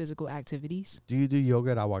 let's do physical activities. Do you do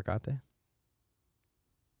yoga at Aguacate?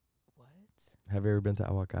 What? Have you ever been to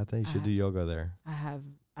Aguacate? You should do yoga there.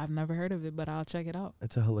 I've never heard of it, but I'll check it out.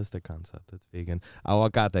 It's a holistic concept. It's vegan.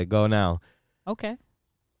 Aguacate, go now. Okay.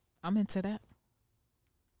 I'm into that.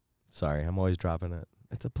 Sorry, I'm always dropping it.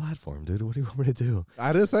 It's a platform, dude. What do you want me to do?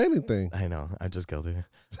 I didn't say anything. I know. I just killed you.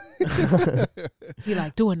 He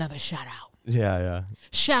like, do another shout out. Yeah.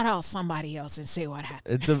 Shout out somebody else and say what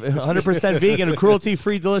happened. It's a 100% vegan,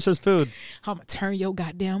 cruelty-free, delicious food. I'm gonna turn your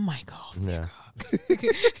goddamn mic off. Yeah.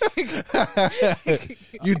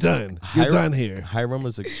 You done. You're done here. Hiram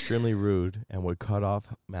was extremely rude and would cut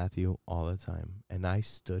off Matthew all the time. And I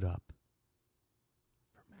stood up.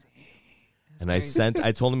 That's And crazy.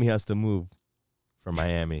 I told him he has to move from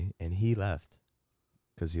Miami. And he left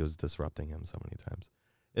because he was disrupting him so many times.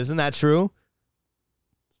 Isn't that true?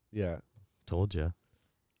 Yeah. Told you.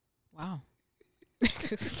 Wow.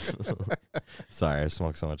 Sorry, I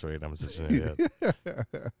smoked so much weed. I'm such an idiot.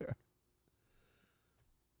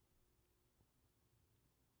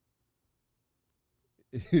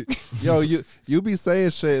 Yo, you be saying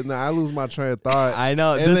shit and I lose my train of thought. I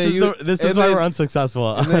know. And then This is and why then- we're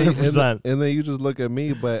unsuccessful. and then, 100%. and then you just look at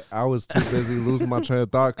me, but I was too busy losing my train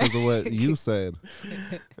of thought because of what you said.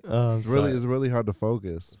 It's really hard to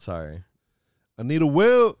focus. Sorry. Anita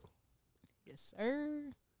Will. Yes,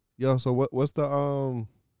 sir. Yo, so what's the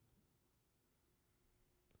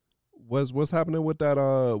what's happening with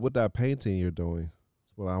that painting you're doing?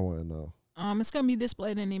 That's what I want to know. It's gonna be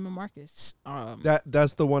displayed in Neiman Marcus.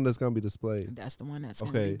 That's the one that's gonna be displayed. That's the one that's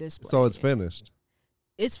gonna Okay, be displayed. so it's finished.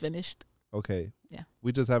 It's finished. Okay. Yeah.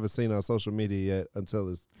 We just haven't seen it on social media yet until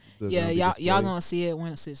it's. Yeah, gonna be y'all displayed. gonna see it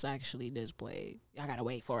once it's actually displayed. Y'all gotta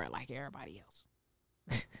wait for it like everybody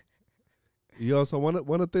else. Yo, so one of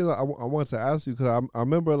the things I want to ask you, because I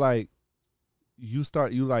remember like you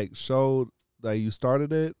showed like you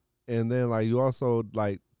started it, and then like you also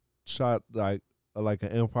like shot like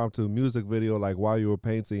an impromptu music video like while you were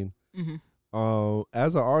painting. Mm-hmm.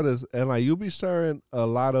 As an artist, and like you'll be sharing a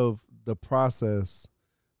lot of the process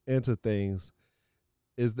into things.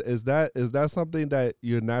 Is that something that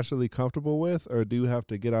you're naturally comfortable with, or do you have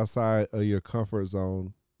to get outside of your comfort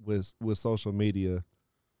zone with social media?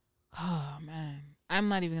 Oh man, I'm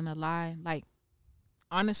not even gonna lie. Like,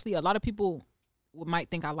 honestly, a lot of people might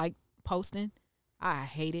think I like posting. I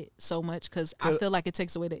hate it so much because I feel like it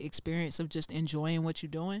takes away the experience of just enjoying what you're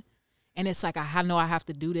doing. And it's like I know I have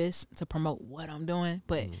to do this to promote what I'm doing,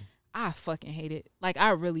 but I fucking hate it. Like, I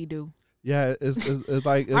really do. Yeah, it's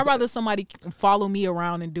like I'd rather somebody follow me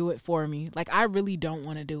around and do it for me. Like, I really don't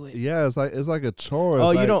want to do it. Yeah, it's like a chore.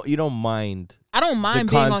 Oh, It's you don't mind. I don't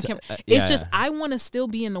mind being on camera. It's just yeah. I want to still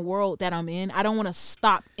be in the world that I'm in. I don't want to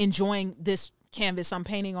stop enjoying this canvas I'm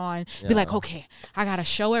painting on. Be like, okay, I gotta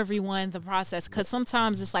show everyone the process, because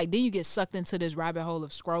sometimes it's like then you get sucked into this rabbit hole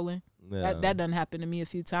of scrolling. Yeah. That done happened to me a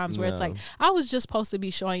few times where it's like I was just supposed to be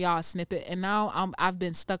showing y'all a snippet, and now I've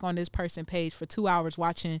been stuck on this person page for 2 hours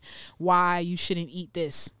watching why you shouldn't eat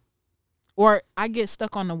this, or I get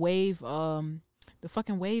stuck on the wave. The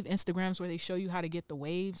fucking wave Instagrams where they show you how to get the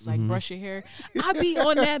waves, like brush your hair. I be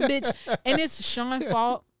on that bitch, and it's Sean's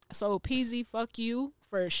fault. So PZ, fuck you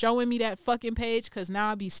for showing me that fucking page, because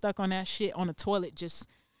now I be stuck on that shit on the toilet just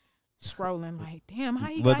scrolling like, damn, how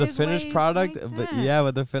you But got the his finished waves product, like but that?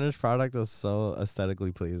 but the finished product is so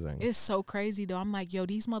aesthetically pleasing. It's so crazy though. I'm like, yo,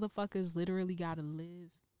 these motherfuckers literally gotta live.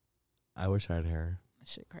 I wish I had hair. That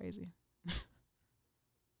shit crazy.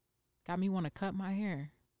 Got me want to cut my hair,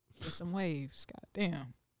 get some waves. God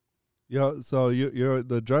damn. Yo, so you're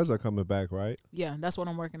the dreads are coming back, right? Yeah, that's what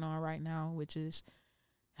I'm working on right now, which is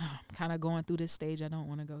I'm kind of going through this stage I don't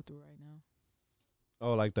want to go through right now.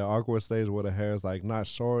 Oh, like the awkward stage where the hair is like not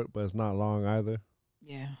short, but it's not long either.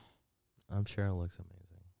 Yeah, I'm sure it looks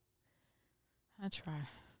amazing. I try.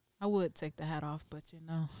 I would take the hat off, but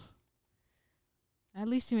at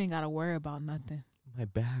least you ain't got to worry about nothing. My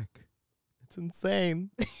back. It's insane.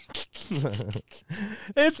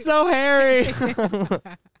 It's so hairy. You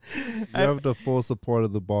have the full support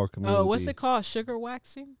of the ball community. What's it called? Sugar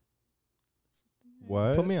waxing?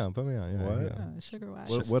 What? Put me on. Yeah, What? yeah. Sugar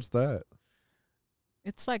waxing. What's that?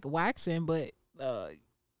 It's like waxing, but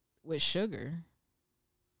with sugar.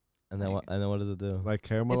 And then what does it do? Like It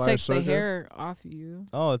caramelized takes sugar? the hair off you.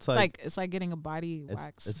 Oh, it's like It's like getting a body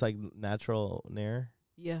wax. it's like natural nair.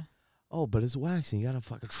 Yeah, Oh, but it's waxing. You gotta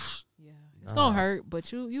fucking. yeah. It's gonna hurt,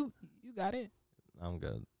 but you got it. I'm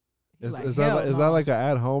good. Is Like, that hell is no. that like an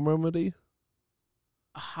at-home remedy?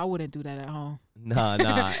 I wouldn't do that at home. Nah.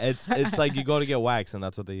 It's like you go to get wax, and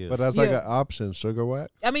that's what they use. But that's like Yeah. an option, sugar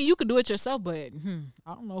wax. I mean, you could do it yourself, but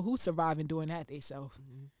I don't know who's surviving doing that themselves.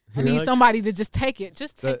 I You're need like- somebody to just take it.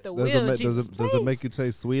 Just take the Does wheel. it Jesus, does it make please. you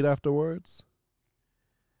taste sweet afterwards?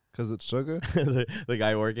 Because it's sugar? the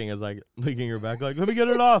guy working is like licking your back, like, let me get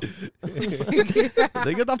it off.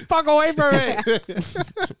 They get the fuck away from me.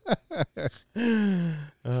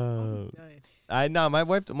 I know my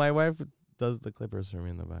wife does the clippers for me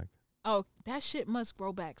in the back. Oh, that shit must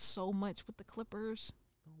grow back so much with the clippers.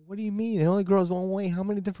 What do you mean? It only grows one way. How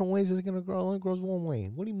many different ways is it gonna grow? It only grows one way.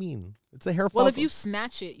 What do you mean? It's a hair Well, if follicle. you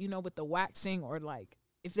snatch it, with the waxing, or like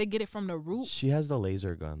if they get it from the root. She has the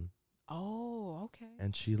laser gun, Oh, okay.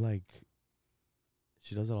 and she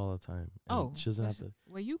does it all the time. And Oh, she doesn't have to.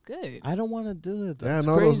 Well, you good. I don't want to do it. Yeah, That's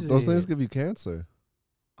no, crazy. those things give you cancer.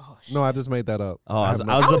 Oh, shit. No, I just made that up. Oh, I was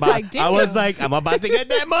I was like, I was damn. like, I'm about to get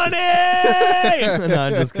that money. No,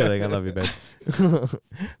 I'm just kidding. I love you, babe.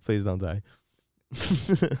 Please don't die.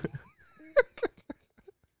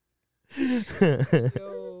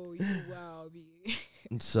 Yo, you wild, B.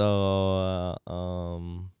 So,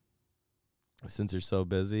 since you're so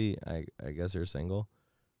busy, I guess you're single.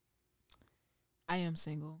 I am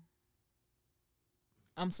single.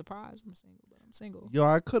 I'm surprised I'm single, but I'm single. Yo,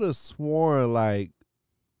 I could have sworn like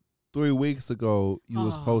 3 weeks ago you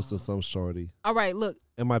was Oh. posting some shorty. All right, look.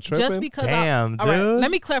 Am I tripping? Just because Damn, all right, dude.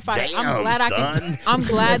 let me clarify. I'm Damn, glad son. I'm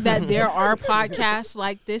glad that there are podcasts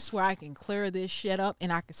like this where I can clear this shit up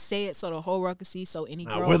and I can say it so the whole world can see. So any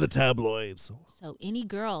girl, we're the tabloids. so any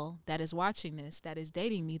girl that is watching this, that is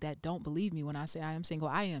dating me, that don't believe me when I say I am single,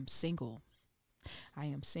 I am single. I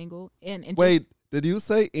am single. And Wait, did you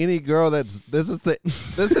say any girl that's this is the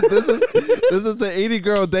any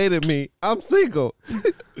girl dating me? I'm single.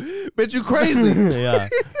 Bitch, you crazy. Yeah.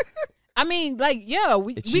 I mean, like, yeah,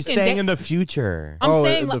 we She's can saying date. in the future. I'm Oh,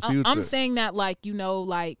 saying in the like, I'm future. saying that like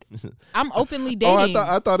like I'm openly Oh, dating.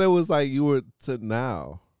 I thought it was like you were to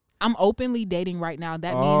now. I'm openly dating right now.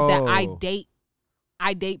 That means that I Oh. date.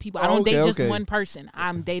 I date people. I don't date just okay. one person.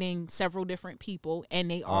 I'm dating several different people, and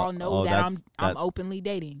they all know that I'm openly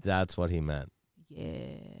dating. That's what he meant.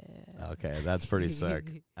 Yeah. Okay, that's pretty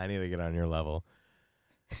sick. I need to get on your level.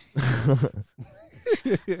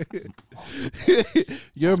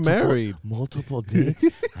 You're married. Multiple dates?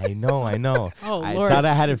 I know. Oh, I Lord. thought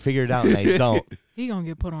I had it figured out, and I don't. He gonna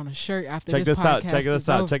get put on a shirt after Check this this out. podcast Check this is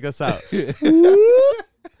out. over. Check this out.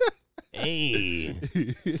 Hey,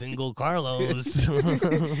 single Carlos. Who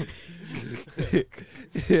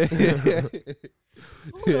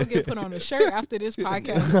gonna get put on a shirt after this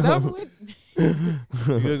podcast is over with?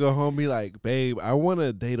 You're gonna go home and be like, babe, I want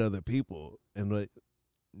to date other people. And like,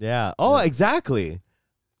 Yeah. Oh, exactly.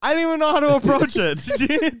 I didn't even know how to approach it.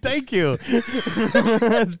 Thank you.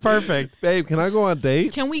 That's perfect. babe, can I go on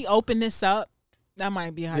dates? Can we open this up? That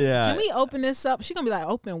might be hard. Yeah. Can we open this up? She gonna be like,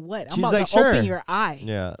 open what? I'm She's about like, to sure. open your eye.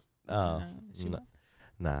 Yeah. Oh. She no. won't.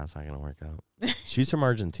 Nah, it's not gonna work out. She's from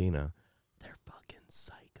Argentina. They're fucking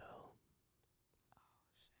psycho.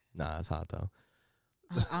 Nah, it's hot though.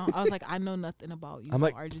 I was like, I know nothing about you I'm know,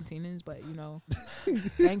 like- Argentinians, but you know,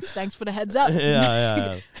 thanks for the heads up.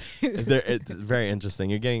 Yeah. It's very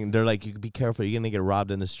interesting. They're like, you be careful, you're gonna get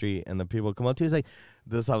robbed in the street, and the people come up to you, it's like,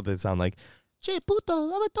 this is how they sound like, che puto,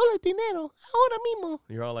 dame todo el dinero, ahora mismo.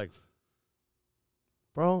 You're all like,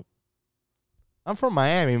 bro, I'm from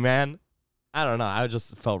Miami, man. I don't know. I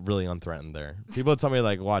just felt really unthreatened there. People tell me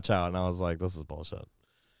like, watch out, and I was like, this is bullshit.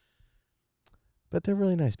 But they're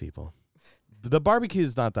really nice people. The barbecue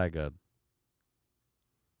is not that good.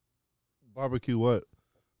 Barbecue what?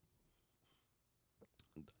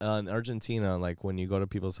 In Argentina, like when you go to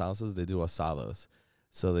people's houses, they do asados.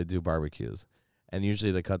 So they do barbecues. And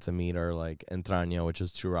usually the cuts of meat are like entraña, which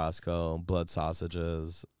is churrasco, blood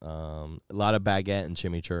sausages, a lot of baguette and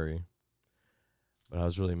chimichurri. But I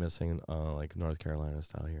was really missing like North Carolina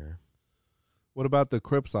style here. What about the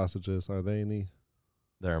Crip sausages? Are they any?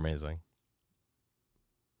 They're amazing.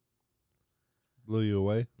 Blew you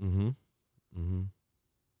away? Mm-hmm. Mm-hmm.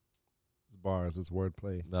 It's bars. It's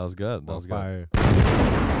wordplay. That was good. That On was good. fire.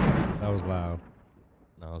 That was loud.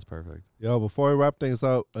 That was perfect. Yo, before we wrap things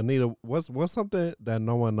up, Anita, what's something that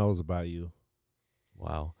no one knows about you?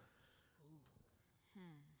 Wow.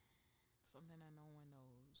 Something that no one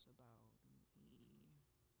knows about me.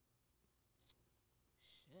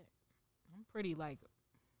 Shit. I'm pretty like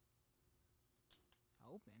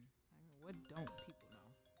open. I mean, what don't people know?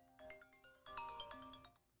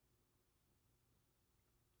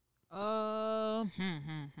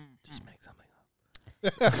 Just make something up.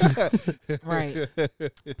 Right.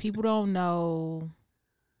 People don't know.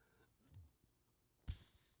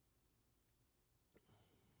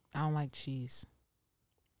 I don't like cheese.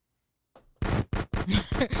 Are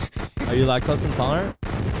you lactose intolerant?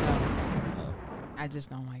 No, Oh. I just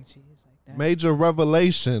don't like cheese like that. Major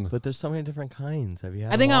revelation. But there's so many different kinds. Have you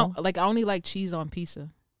had I think them all? I only like cheese on pizza.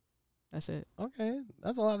 That's it. Okay.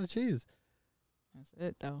 That's a lot of cheese. That's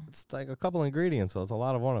it though. It's like a couple ingredients, so it's a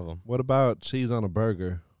lot of one of them. What about cheese on a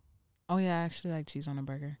burger? Oh yeah, I actually like cheese on a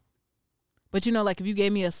burger. But you know, like if you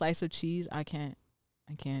gave me a slice of cheese, I can't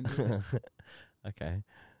do it. Okay.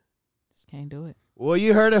 Just can't do it. Well,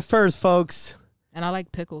 you heard it first, folks. And I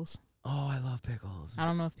like pickles. Oh, I love pickles. I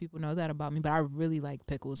don't know if people know that about me, but I really like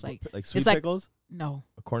pickles. Like sweet like- pickles? no,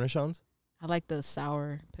 Cornichons? I like the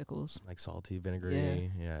sour pickles. Like salty,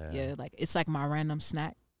 vinegary. Yeah. Yeah, like it's like my random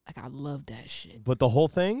snack. Like I love that shit. But the whole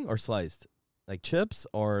thing or sliced? Like chips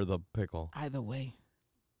or the pickle? Either way,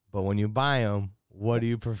 But when you buy them, what do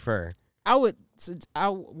you prefer? I want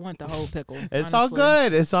the whole pickle. It's honestly. all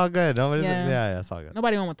good. It's all good. Nobody's Yeah. yeah, it's all good.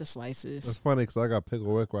 Nobody want the It's slices. funny because I got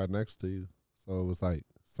Pickle Rick right next to you. So it was like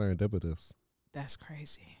serendipitous. That's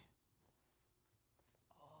crazy.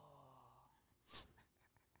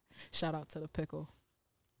 Shout out to the pickle.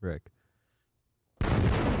 Rick.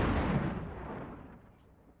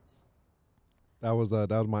 That was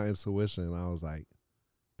my intuition. I was like,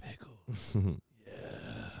 pickles.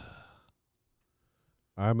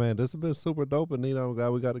 All right, man. This has been super dope, Anita. I'm glad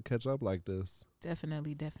we got to catch up like this.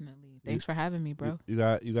 Definitely. Thanks for having me, bro. You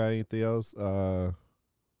got anything else for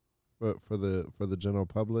the general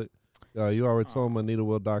public? You already told them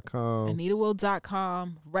AnitaWill.com.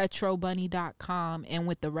 AnitaWill.com, RetroBunny.com, and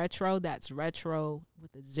with the retro, that's retro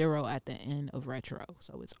with a 0 at the end of retro.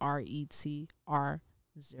 So it's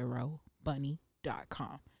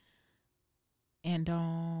RETR0bunny.com. And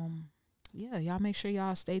yeah, y'all make sure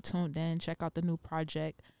y'all stay tuned then. Check out the new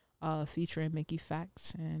project featuring Mickey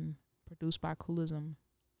Facts and produced by Coolism.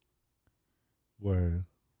 Word.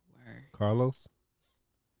 Carlos?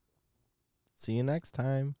 See you next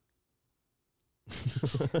time.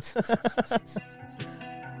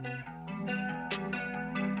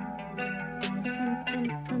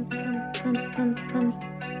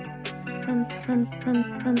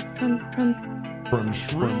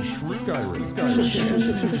 Shrooms to Skyrim.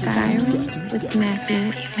 Skyrim with Matthew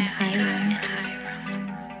and Hiram.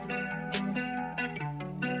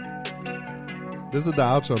 This is the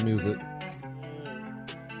outro music.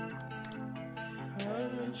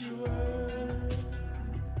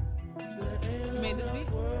 You made this beat?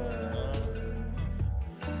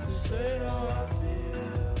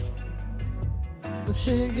 The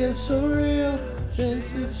shit gets so real.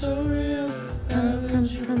 Shit gets so real. From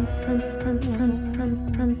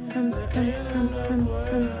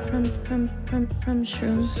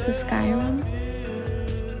shrooms to Skyrim.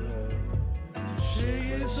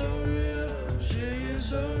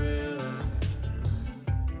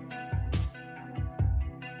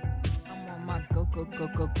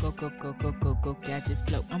 I'm on my go gadget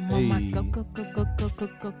flow. I'm on my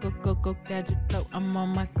go gadget flow. I'm on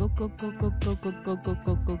my go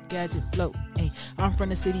gadget flow. Hey, I'm from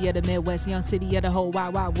the city of the Midwest, young city of the whole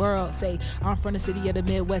wide world. Say, I'm from the city of the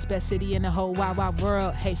Midwest, best city in the whole wide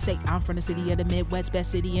world. Hey, say, I'm from the city of the Midwest,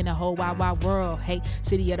 best city in the whole wide world. Hey,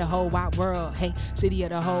 city of the whole wide world. Hey, city of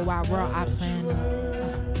the whole wide world. I plan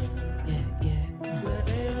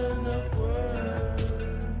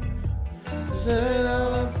That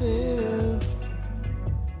how I feel.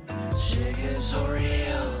 Shit gets so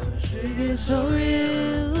real. Shit gets so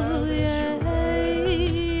real, yeah,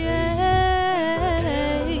 yeah.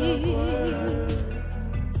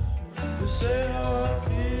 Say how I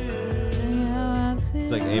feel.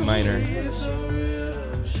 It's like A minor.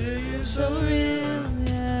 So real,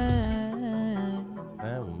 yeah.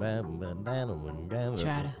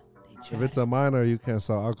 Try to. If it's a minor, you can't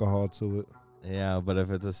sell alcohol to it. Yeah, but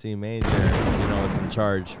if it's a C major, you know it's in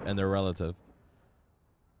charge and they're relative.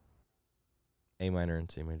 A minor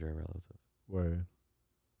and C major are relative. Word.